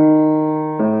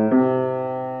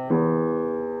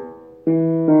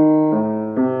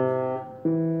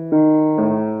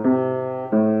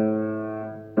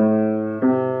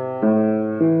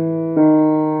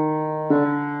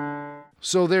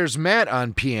 So there's Matt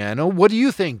on piano. What do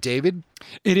you think, David?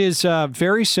 It is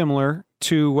very similar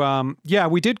to,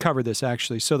 we did cover this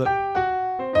actually. So the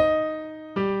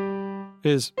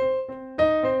is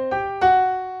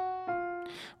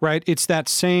right. It's that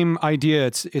same idea.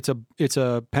 It's a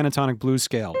pentatonic blues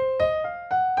scale,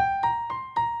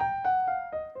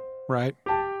 right?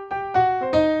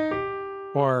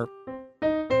 Or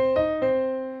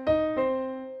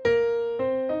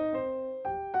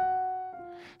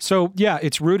so, yeah,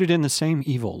 it's rooted in the same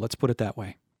evil. Let's put it that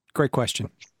way. Great question.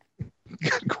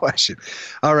 Good question.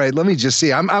 All right, let me just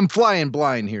see. I'm flying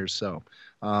blind here, so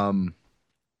a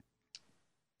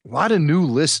lot of new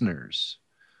listeners.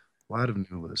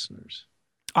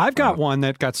 I've got one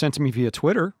that got sent to me via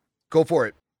Twitter. Go for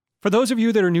it. For those of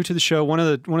you that are new to the show, one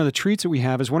of the treats that we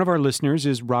have is one of our listeners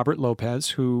is Robert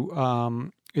Lopez,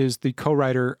 who is the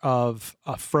co-writer of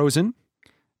Frozen,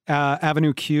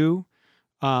 Avenue Q,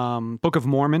 Book of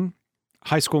Mormon,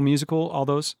 High School Musical, all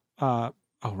those.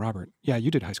 Robert. Yeah, you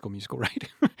did High School Musical, right?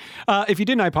 If you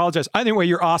didn't, I apologize. Either way,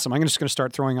 you're awesome. I'm just going to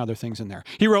start throwing other things in there.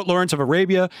 He wrote Lawrence of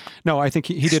Arabia. No, I think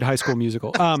he did High School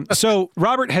Musical. So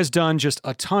Robert has done just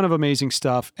a ton of amazing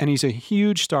stuff, and he's a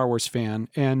huge Star Wars fan,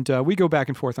 and we go back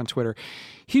and forth on Twitter.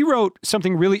 He wrote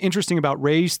something really interesting about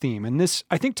Rey's theme, and this,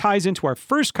 I think, ties into our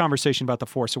first conversation about The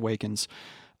Force Awakens.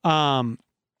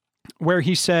 Where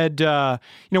he said,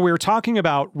 we were talking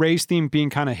about Rey's theme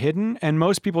being kind of hidden, and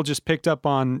most people just picked up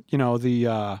on,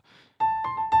 the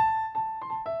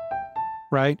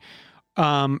right,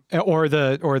 or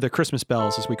the Christmas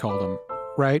bells as we called them,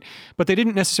 right? But they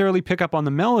didn't necessarily pick up on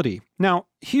the melody. Now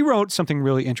he wrote something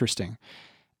really interesting.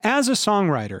 As a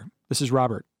songwriter, this is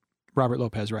Robert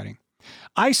Lopez writing.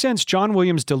 I sense John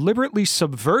Williams deliberately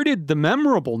subverted the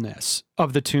memorableness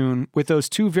of the tune with those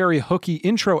two very hooky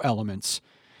intro elements,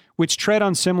 which tread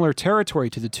on similar territory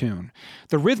to the tune.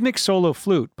 The rhythmic solo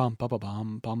flute, bum, bum,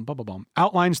 bum, bum, bum, bum,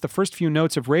 outlines the first few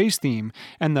notes of Rey's theme,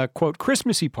 and the, quote,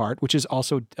 Christmassy part, which is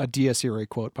also a Dies Irae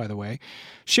quote, by the way,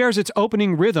 shares its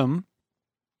opening rhythm.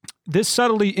 This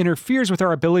subtly interferes with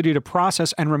our ability to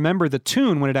process and remember the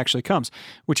tune when it actually comes,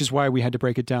 which is why we had to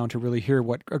break it down to really hear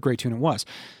what a great tune it was.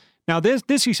 Now,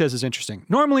 this he says is interesting.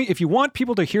 Normally, if you want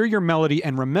people to hear your melody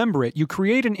and remember it, you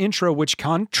create an intro which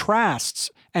contrasts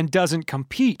and doesn't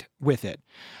compete with it.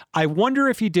 I wonder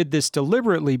if he did this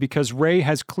deliberately because Rey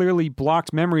has clearly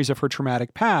blocked memories of her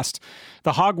traumatic past.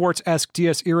 The Hogwarts-esque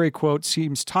Dies Irae quote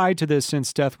seems tied to this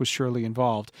since death was surely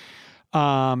involved.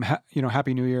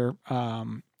 Happy New Year,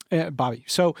 Bobby.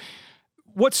 So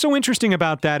what's so interesting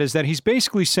about that is that he's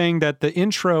basically saying that the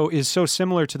intro is so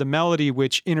similar to the melody,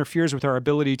 which interferes with our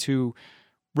ability to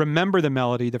remember the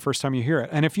melody the first time you hear it.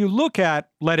 And if you look at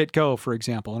Let It Go, for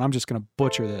example, and I'm just going to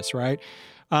butcher this, right?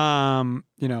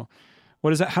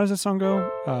 What is that? How does that song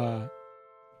go?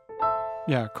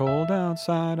 Cold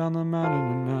outside on the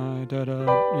mountain tonight, da da,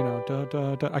 da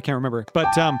da da. I can't remember.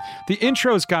 But the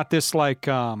intro's got this like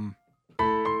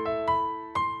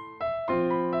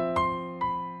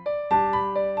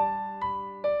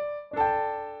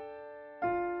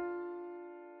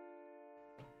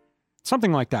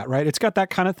something like that, right? It's got that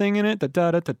kind of thing in it, the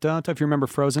da-da-da-da, if you remember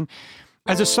Frozen.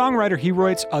 As a songwriter, he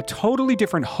writes a totally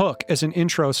different hook as an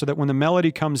intro so that when the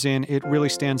melody comes in, it really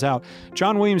stands out.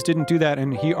 John Williams didn't do that,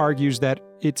 and he argues that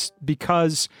it's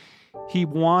because he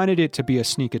wanted it to be a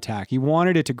sneak attack. He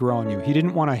wanted it to grow on you. He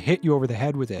didn't want to hit you over the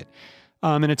head with it.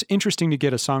 And it's interesting to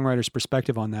get a songwriter's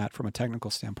perspective on that from a technical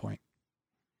standpoint.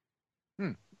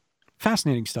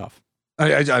 Fascinating stuff.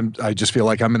 I just feel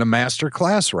like I'm in a master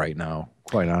class right now,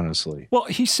 quite honestly. Well,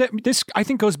 he said this, I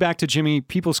think, goes back to Jimmy,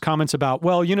 people's comments about,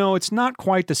 well, you know, it's not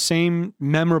quite the same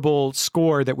memorable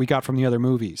score that we got from the other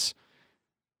movies.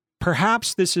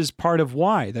 Perhaps this is part of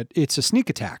why, that it's a sneak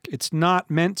attack. It's not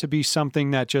meant to be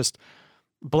something that just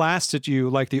blasts at you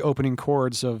like the opening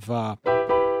chords of,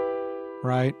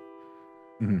 right?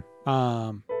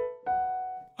 Mm-hmm.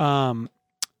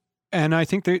 And I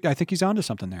think he's onto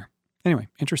something there. Anyway,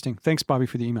 interesting. Thanks, Bobby,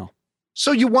 for the email.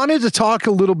 So you wanted to talk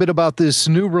a little bit about this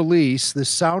new release, this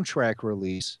soundtrack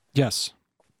release. Yes.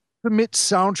 Ultimate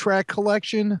Soundtrack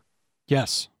Collection?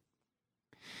 Yes.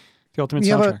 The Ultimate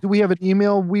Soundtrack. Do we have an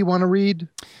email we want to read?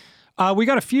 We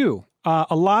got a few.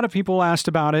 A lot of people asked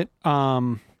about it.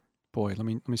 Boy, let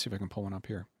me see if I can pull one up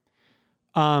here.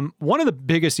 One of the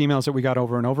biggest emails that we got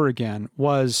over and over again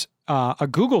was a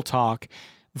Google Talk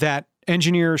that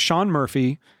engineer Sean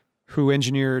Murphy, who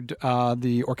engineered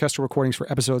the orchestral recordings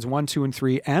for episodes 1, 2, and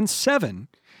 3, and 7.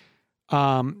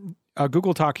 A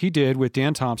Google Talk he did with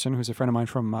Dan Thompson, who's a friend of mine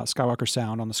from Skywalker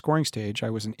Sound on the scoring stage. I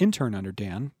was an intern under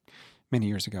Dan many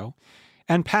years ago.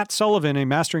 And Pat Sullivan, a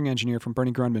mastering engineer from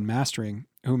Bernie Grundman Mastering,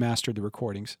 who mastered the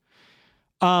recordings,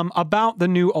 about the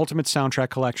new Ultimate Soundtrack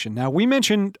Collection. Now, we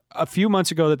mentioned a few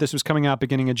months ago that this was coming out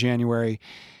beginning of January,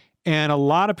 and a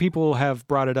lot of people have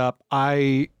brought it up.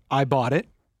 I bought it.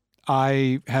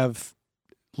 I have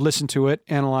listened to it,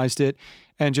 analyzed it,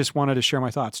 and just wanted to share my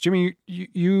thoughts. Jimmy,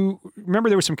 you remember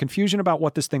there was some confusion about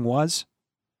what this thing was?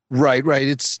 Right.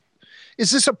 Is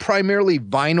this a primarily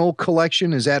vinyl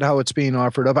collection? Is that how it's being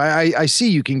offered up? I see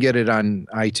you can get it on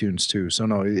iTunes too. So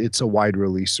no, it's a wide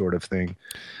release sort of thing.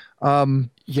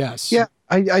 Yes. Yeah.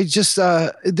 I just,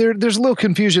 there's a little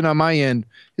confusion on my end.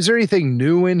 Is there anything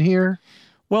new in here?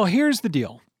 Well, here's the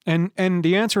deal. And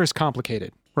the answer is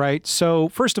complicated. Right. So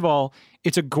first of all,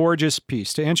 it's a gorgeous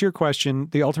piece. To answer your question,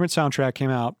 the Ultimate Soundtrack came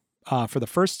out for the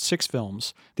first 6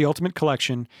 films, the Ultimate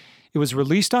Collection. It was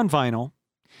released on vinyl.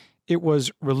 It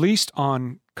was released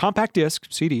on compact disc,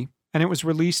 CD, and it was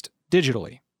released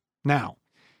digitally. Now,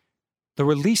 the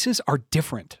releases are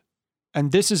different.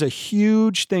 And this is a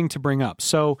huge thing to bring up.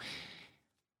 So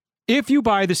if you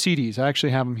buy the CDs, I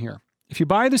actually have them here. If you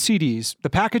buy the CDs, the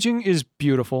packaging is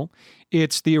beautiful.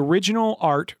 It's the original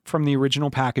art from the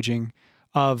original packaging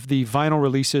of the vinyl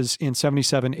releases in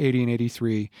 77, 80, and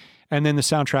 83, and then the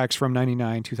soundtracks from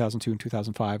 99, 2002, and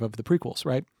 2005 of the prequels,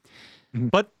 right? Mm-hmm.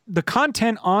 But the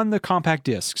content on the compact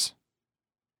discs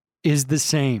is the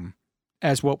same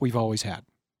as what we've always had.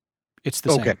 It's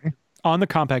the same on the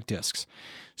compact discs.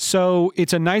 So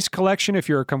it's a nice collection if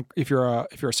you're a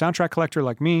soundtrack collector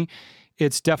like me.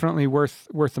 It's definitely worth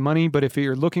the money, but if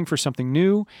you're looking for something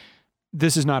new,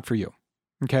 this is not for you.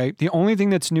 Okay. The only thing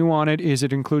that's new on it is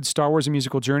it includes Star Wars: A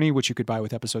Musical Journey, which you could buy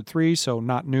with Episode 3. So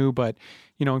not new, but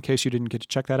in case you didn't get to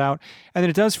check that out. And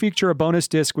then it does feature a bonus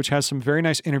disc, which has some very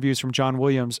nice interviews from John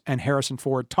Williams and Harrison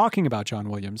Ford talking about John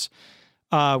Williams,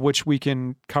 which we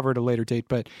can cover at a later date.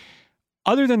 But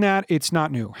other than that, it's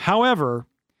not new. However,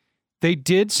 they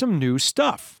did some new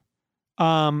stuff.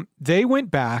 They went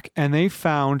back and they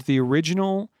found the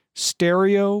original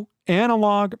stereo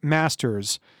analog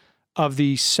masters of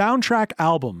the soundtrack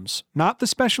albums, not the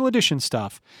special edition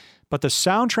stuff, but the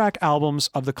soundtrack albums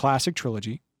of the classic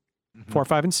trilogy, 4,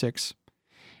 5, and 6,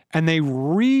 and they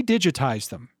redigitized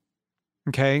them.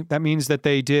 Okay. That means that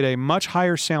they did a much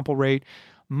higher sample rate,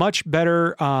 much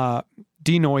better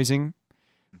denoising.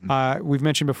 We've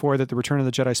mentioned before that the Return of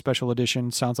the Jedi Special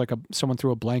Edition sounds like someone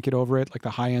threw a blanket over it, like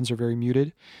the high ends are very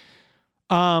muted.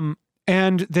 And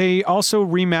they also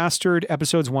remastered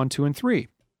episodes 1, 2, and 3.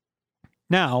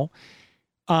 Now,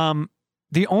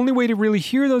 the only way to really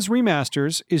hear those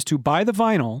remasters is to buy the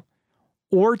vinyl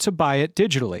or to buy it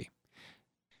digitally.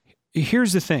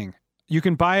 Here's the thing. You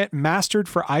can buy it mastered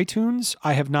for iTunes.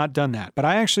 I have not done that, but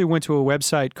I actually went to a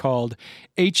website called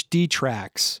HD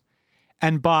Tracks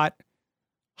and bought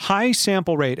high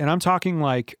sample rate, and I'm talking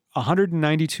like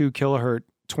 192 kilohertz,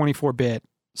 24-bit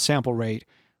sample rate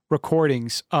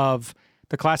recordings of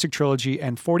the classic trilogy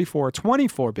and 44,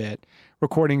 24-bit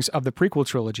recordings of the prequel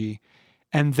trilogy,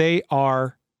 and they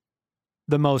are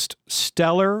the most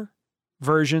stellar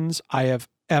versions I have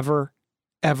ever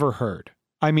heard.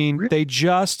 I mean, they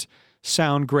just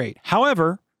sound great.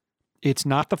 However, It's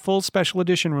not the full special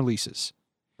edition releases.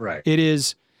 Right. It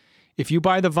is, if you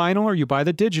buy the vinyl or you buy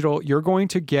the digital, you're going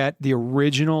to get the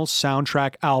original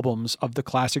soundtrack albums of the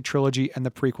classic trilogy and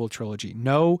the prequel trilogy.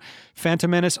 No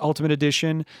Phantom Menace Ultimate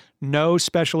Edition, no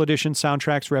special edition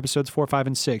soundtracks for episodes 4, 5,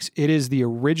 and 6. It is the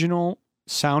original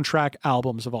soundtrack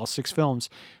albums of all 6 films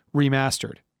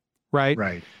remastered, right?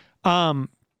 Right.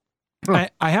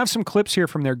 I have some clips here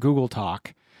from their Google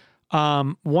Talk.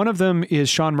 One of them is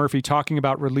Sean Murphy talking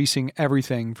about releasing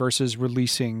everything versus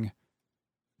releasing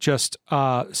just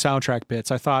soundtrack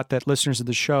bits. I thought that listeners of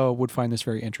the show would find this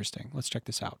very interesting. Let's check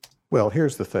this out. Well,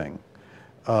 here's the thing.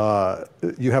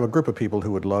 You have a group of people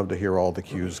who would love to hear all the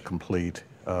cues complete,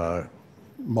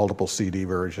 multiple CD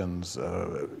versions,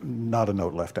 not a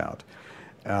note left out.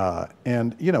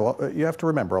 And, you know, you have to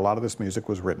remember, a lot of this music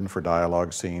was written for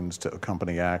dialogue scenes to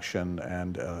accompany action,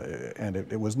 and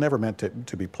it was never meant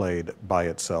to be played by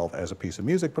itself as a piece of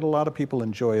music, but a lot of people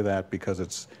enjoy that because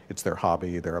it's their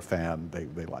hobby, they're a fan,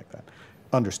 they like that.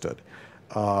 Understood.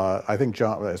 I think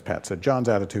John, as Pat said, John's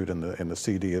attitude in the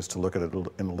CD is to look at it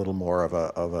in a little more of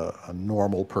a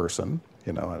normal person,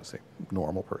 you know, I say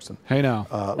normal person. Hey now.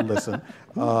 Listen,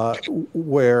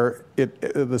 where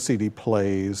the CD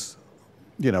plays,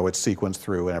 you know, it's sequenced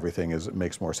through and everything it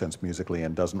makes more sense musically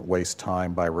and doesn't waste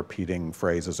time by repeating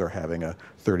phrases or having a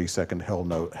 30-second held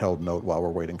note while we're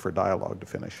waiting for dialogue to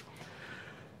finish.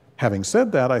 Having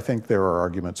said that, I think there are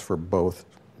arguments for both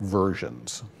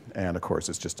versions. And of course,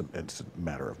 it's a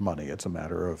matter of money. It's a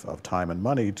matter of time and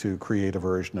money to create a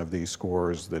version of these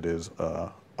scores that is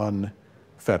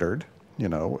unfettered. You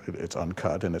know, it's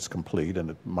uncut and it's complete, and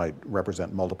it might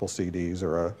represent multiple CDs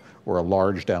or a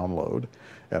large download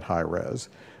at high res,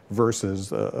 versus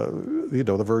you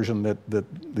know, the version that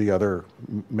the other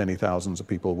many thousands of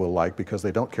people will like because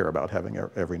they don't care about having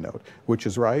every note. Which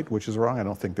is right, which is wrong? I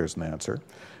don't think there's an answer.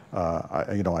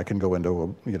 I can go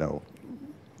into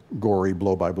gory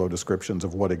blow-by-blow descriptions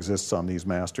of what exists on these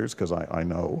masters because I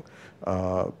know,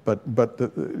 but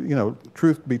you know,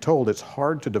 truth be told, it's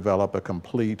hard to develop a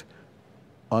complete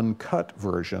uncut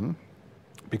version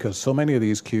because so many of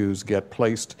these cues get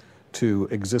placed to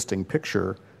existing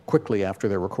picture quickly after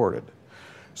they're recorded.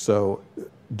 So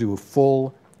do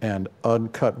full and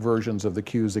uncut versions of the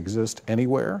cues exist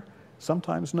anywhere?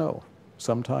 Sometimes no.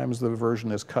 Sometimes the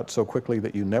version is cut so quickly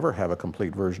that you never have a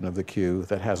complete version of the cue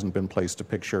that hasn't been placed to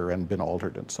picture and been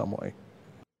altered in some way.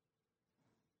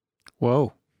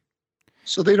 Whoa.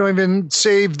 So they don't even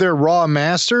save their raw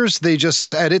masters? They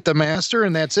just edit the master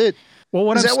and that's it? Well,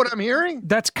 is that what I'm hearing?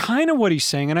 That's kind of what he's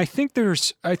saying. And I think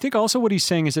also what he's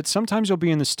saying is that sometimes you'll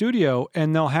be in the studio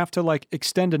and they'll have to like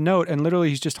extend a note, and literally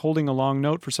he's just holding a long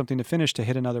note for something to finish to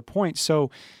hit another point.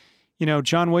 So, you know,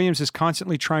 John Williams is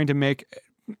constantly trying to make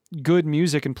good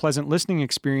music and pleasant listening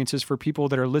experiences for people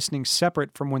that are listening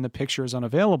separate from when the picture is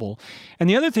unavailable. And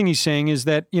the other thing he's saying is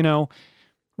that, you know,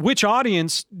 which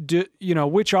audience do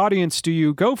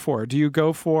you go for? Do you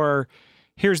go for,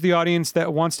 here's the audience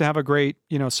that wants to have a great,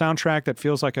 you know, soundtrack that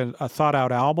feels like a thought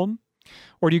out album?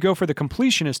 Or do you go for the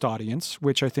completionist audience,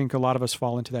 which I think a lot of us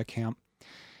fall into that camp?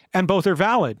 And both are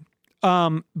valid.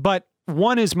 But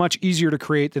one is much easier to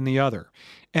create than the other.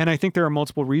 And I think there are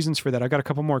multiple reasons for that. I got a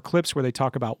couple more clips where they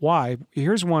talk about why.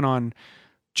 Here's one on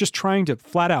just trying to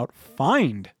flat out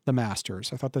find the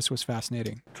masters. I thought this was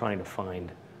fascinating. Trying to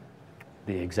find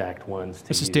the exact ones to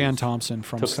This is use. Dan Thompson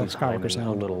from Took some time Skywalker and Sound.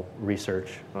 a little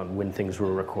research on when things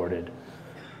were recorded,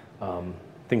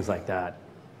 things like that.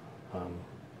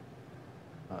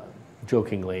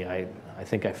 Jokingly, I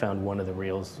think I found one of the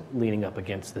reels leaning up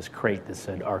against this crate that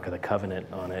said Ark of the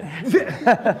Covenant on it.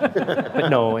 But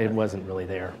no, it wasn't really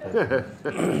there.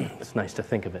 But it's nice to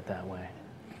think of it that way.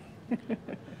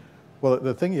 Well,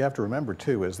 the thing you have to remember,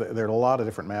 too, is that there are a lot of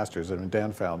different masters. I mean,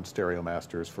 Dan found stereo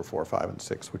masters for 4, 5, and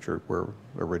 6, which were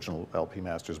original LP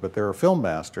masters. But there are film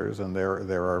masters, and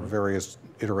there are various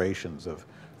iterations of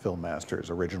film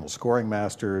masters. Original scoring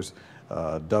masters,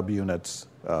 dub units,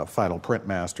 final print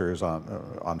masters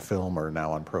on film or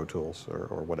now on Pro Tools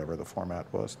or whatever the format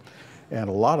was. And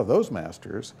a lot of those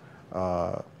masters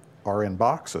are in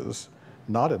boxes,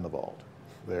 not in the vault.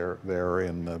 They're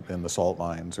in the salt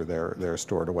mines, or they're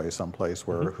stored away someplace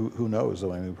where who knows? I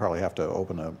mean, we probably have to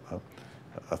open a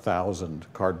 1,000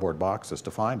 cardboard boxes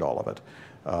to find all of it.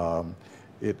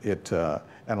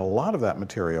 And a lot of that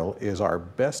material is our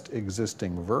best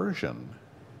existing version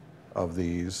of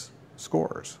these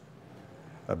scores.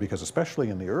 Because especially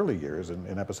in the early years,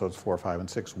 in episodes 4, 5, and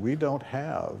 6, we don't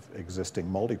have existing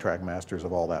multi-track masters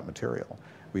of all that material.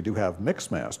 We do have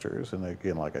mix masters, and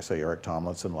again, like I say, Eric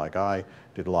Tomlinson, like I,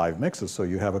 did live mixes, so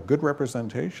you have a good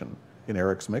representation in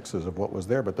Eric's mixes of what was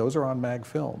there, but those are on mag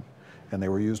film. and they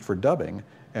were used for dubbing,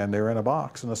 and they're in a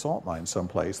box in a salt mine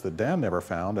someplace that Dan never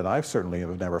found, and I certainly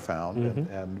have never found,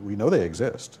 and we know they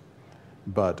exist.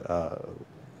 But,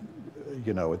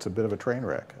 you know, it's a bit of a train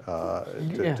wreck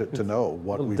to know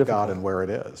what we've got and where it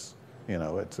is. You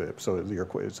know, it's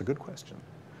a good question.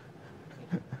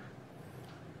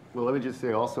 Well, let me just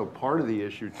say also part of the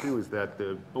issue too is that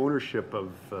the ownership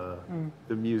of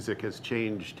the music has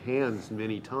changed hands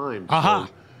many times. So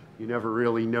you never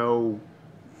really know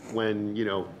when, you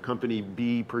know, company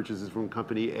B purchases from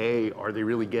company A, are they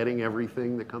really getting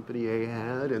everything that company A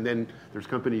had? And then there's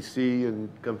company C and,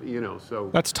 you know, so.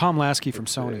 That's Tom Lasky from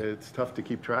Sony. It's tough to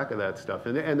keep track of that stuff.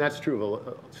 And that's true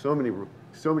of so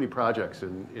many projects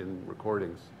in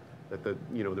recordings that the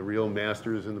real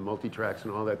masters and the multi-tracks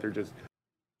and all that, they're just.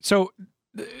 So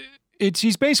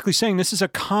he's basically saying this is a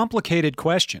complicated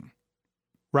question,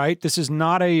 right? This is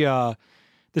not an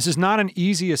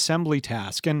easy assembly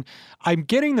task. And I'm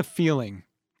getting the feeling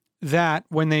that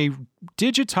when they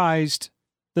digitized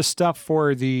the stuff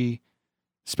for the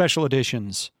special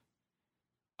editions,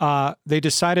 they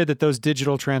decided that those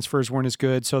digital transfers weren't as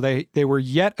good. So they were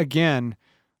yet again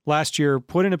last year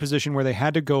put in a position where they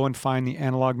had to go and find the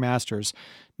analog masters.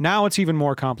 Now it's even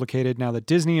more complicated now that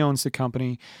Disney owns the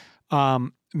company.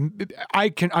 I'm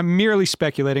merely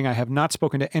speculating. I have not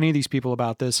spoken to any of these people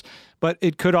about this, but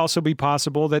it could also be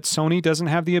possible that Sony doesn't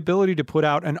have the ability to put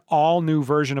out an all new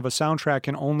version of a soundtrack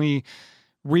and only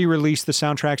re-release the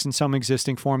soundtracks in some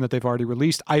existing form that they've already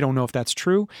released. I don't know if that's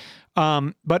true.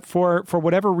 But for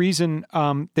whatever reason,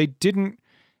 they didn't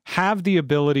have the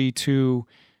ability to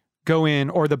go in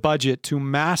or the budget to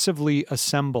massively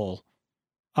assemble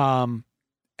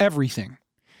everything.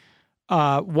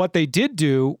 What they did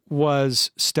do was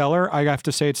stellar. I have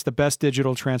to say it's the best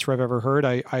digital transfer I've ever heard.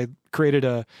 I created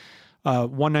a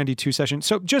 192 session.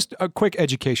 So just a quick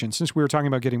education since we were talking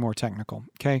about getting more technical.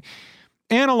 Okay.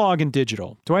 Analog and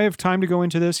digital. Do I have time to go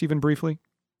into this even briefly?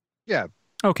 Yeah.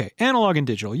 Okay. Analog and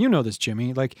digital. You know this,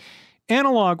 Jimmy. Like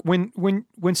analog,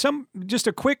 just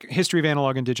a quick history of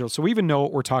analog and digital. So we even know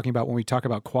what we're talking about when we talk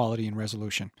about quality and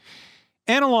resolution.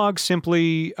 Analog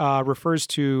simply refers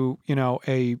to,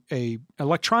 a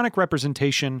electronic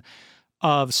representation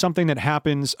of something that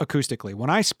happens acoustically. When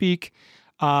I speak,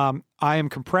 I am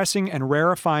compressing and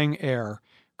rarefying air,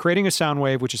 creating a sound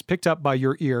wave which is picked up by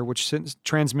your ear, which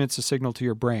transmits a signal to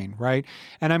your brain, right?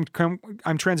 And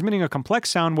I'm transmitting a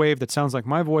complex sound wave that sounds like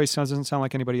my voice, doesn't sound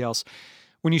like anybody else.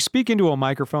 When you speak into a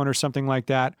microphone or something like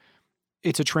that,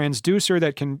 it's a transducer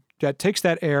that takes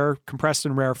that air, compressed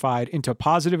and rarefied, into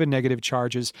positive and negative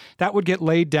charges. That would get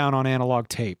laid down on analog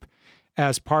tape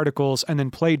as particles and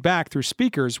then played back through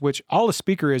speakers, which all a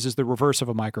speaker is the reverse of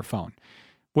a microphone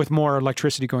with more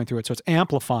electricity going through it. So it's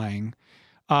amplifying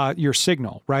your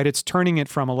signal, right? It's turning it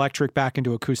from electric back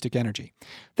into acoustic energy.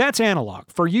 That's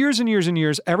analog. For years and years and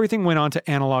years, everything went on to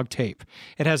analog tape.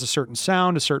 It has a certain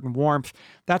sound, a certain warmth.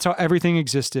 That's how everything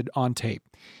existed on tape.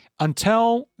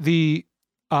 Until the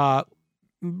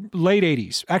late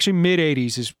 80s, actually mid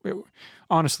 80s is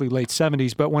honestly late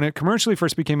 70s, but when it commercially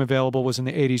first became available was in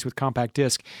the 80s with compact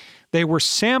disc. They were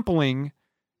sampling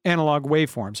analog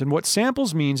waveforms. And what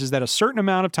samples means is that a certain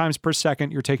amount of times per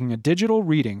second, you're taking a digital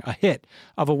reading, a hit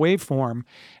of a waveform,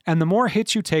 and the more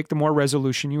hits you take, the more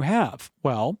resolution you have.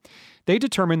 Well, they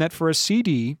determined that for a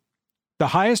CD, the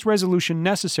highest resolution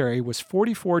necessary was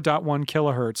 44.1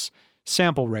 kilohertz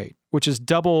sample rate, which is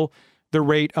double the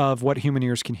rate of what human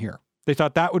ears can hear. They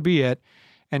thought that would be it.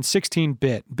 And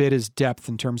 16-bit. Bit is depth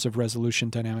in terms of resolution,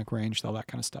 dynamic range, all that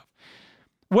kind of stuff.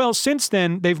 Well, since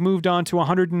then, they've moved on to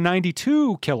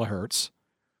 192 kilohertz,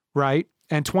 right?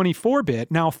 And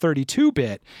 24-bit, now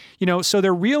 32-bit. So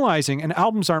they're realizing, and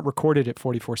albums aren't recorded at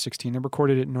 4416. They're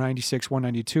recorded at 96,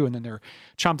 192, and then they're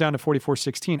chomped down to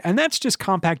 4416. And that's just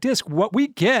compact disc. What we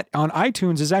get on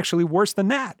iTunes is actually worse than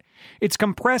that. It's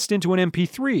compressed into an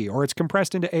MP3, or it's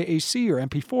compressed into AAC or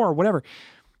MP4 or whatever.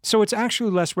 So it's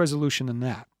actually less resolution than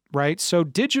that, right? So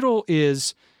digital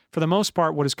is, for the most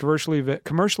part, what is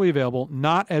commercially available,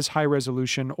 not as high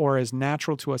resolution or as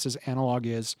natural to us as analog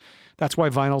is. That's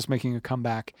why vinyl's making a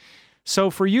comeback.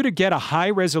 So for you to get a high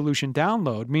resolution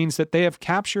download means that they have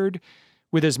captured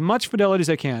with as much fidelity as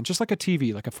they can, just like a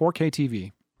TV, like a 4K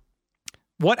TV,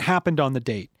 what happened on the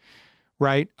date,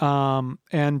 right?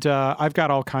 And I've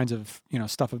got all kinds of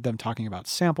stuff of them talking about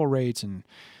sample rates and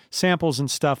samples and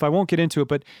stuff. I won't get into it,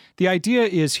 but the idea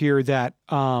is here that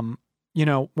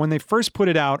when they first put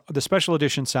it out, the special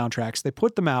edition soundtracks, they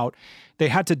put them out, they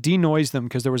had to denoise them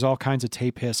because there was all kinds of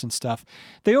tape hiss and stuff.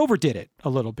 They overdid it a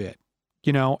little bit,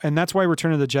 and that's why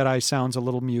Return of the Jedi sounds a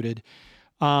little muted.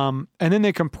 And then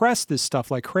they compressed this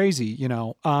stuff like crazy,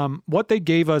 What they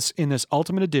gave us in this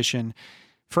Ultimate Edition,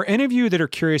 for any of you that are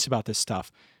curious about this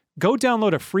stuff, go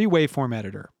download a free waveform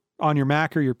editor on your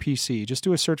Mac or your PC. Just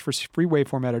do a search for free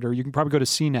waveform editor. You can probably go to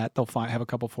CNET. They'll have a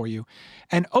couple for you.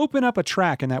 And open up a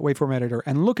track in that waveform editor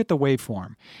and look at the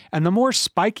waveform. And the more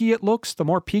spiky it looks, the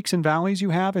more peaks and valleys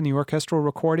you have in the orchestral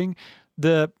recording,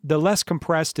 the less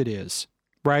compressed it is,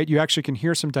 right? You actually can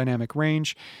hear some dynamic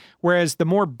range. Whereas the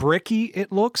more bricky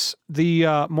it looks,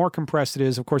 the more compressed it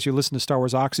is. Of course, you listen to Star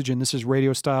Wars Oxygen. This is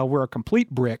radio style. We're a complete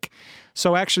brick.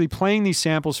 So actually playing these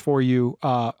samples for you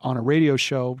on a radio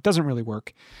show doesn't really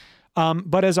work.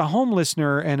 But as a home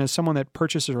listener and as someone that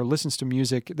purchases or listens to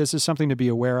music, this is something to be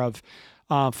aware of.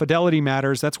 Fidelity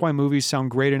matters. That's why movies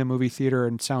sound great in a movie theater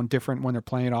and sound different when they're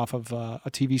playing it off of a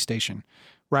TV station,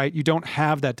 right? You don't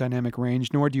have that dynamic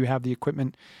range, nor do you have the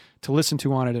equipment to listen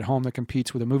to on it at home that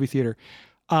competes with a movie theater.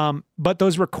 But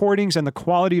those recordings and the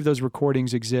quality of those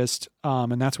recordings exist,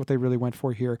 and that's what they really went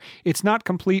for here. It's not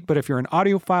complete, but if you're an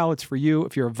audiophile, it's for you.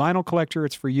 If you're a vinyl collector,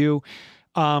 it's for you.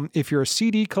 If you're a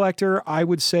CD collector, I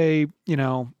would say,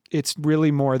 it's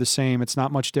really more the same. It's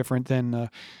not much different than the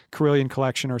Carillion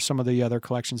collection or some of the other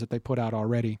collections that they put out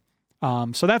already.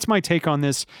 So that's my take on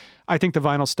this. I think the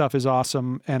vinyl stuff is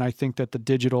awesome, and I think that the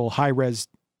digital high-res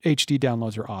HD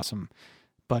downloads are awesome.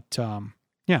 But,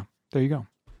 yeah, there you go.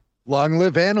 Long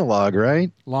live analog,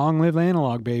 right? Long live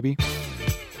analog, baby.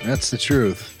 That's the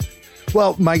truth.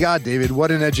 Well, my God, David, what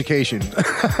an education.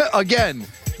 Again,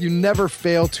 you never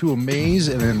fail to amaze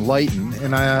and enlighten.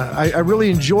 And I really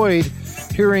enjoyed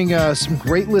hearing some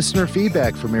great listener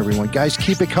feedback from everyone. Guys,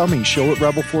 keep it coming. Show at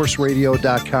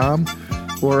rebelforceradio.com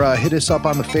or hit us up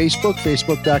on the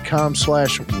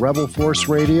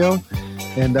facebook.com/rebelforceradio.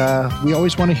 And we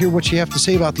always want to hear what you have to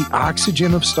say about the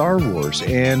oxygen of Star Wars.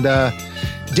 And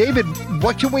David,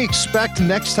 what can we expect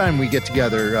next time we get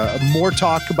together? More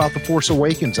talk about The Force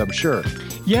Awakens, I'm sure.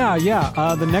 Yeah.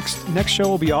 The next show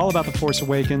will be all about The Force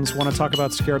Awakens. Want to talk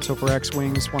about Scherzo for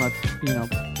X-Wings. Want to,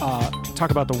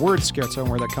 talk about the word Scherzo and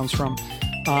where that comes from.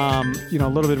 A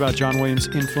little bit about John Williams'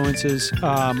 influences.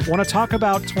 Want to talk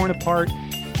about Torn Apart.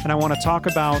 And I want to talk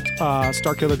about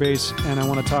Starkiller Base, and I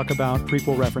want to talk about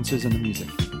prequel references in the music.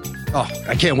 Oh,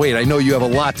 I can't wait. I know you have a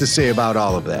lot to say about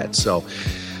all of that. So,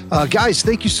 guys,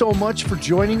 thank you so much for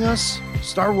joining us.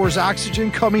 Star Wars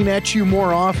Oxygen coming at you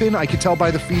more often. I can tell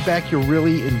by the feedback you're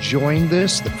really enjoying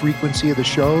this, the frequency of the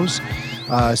shows.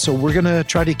 So we're going to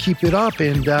try to keep it up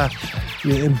and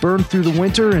burn through the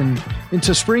winter and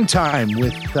into springtime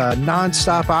with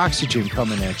nonstop Oxygen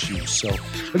coming at you. So,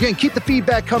 again, keep the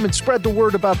feedback coming. Spread the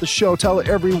word about the show. Tell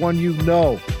everyone you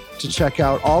know to check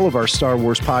out all of our Star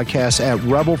Wars podcasts at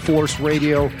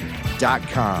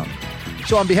rebelforceradio.com.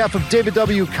 So on behalf of David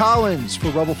W. Collins for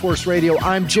Rebel Force Radio,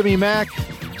 I'm Jimmy Mack.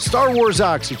 Star Wars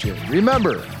Oxygen.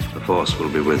 Remember, the Force will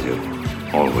be with you,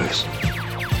 always.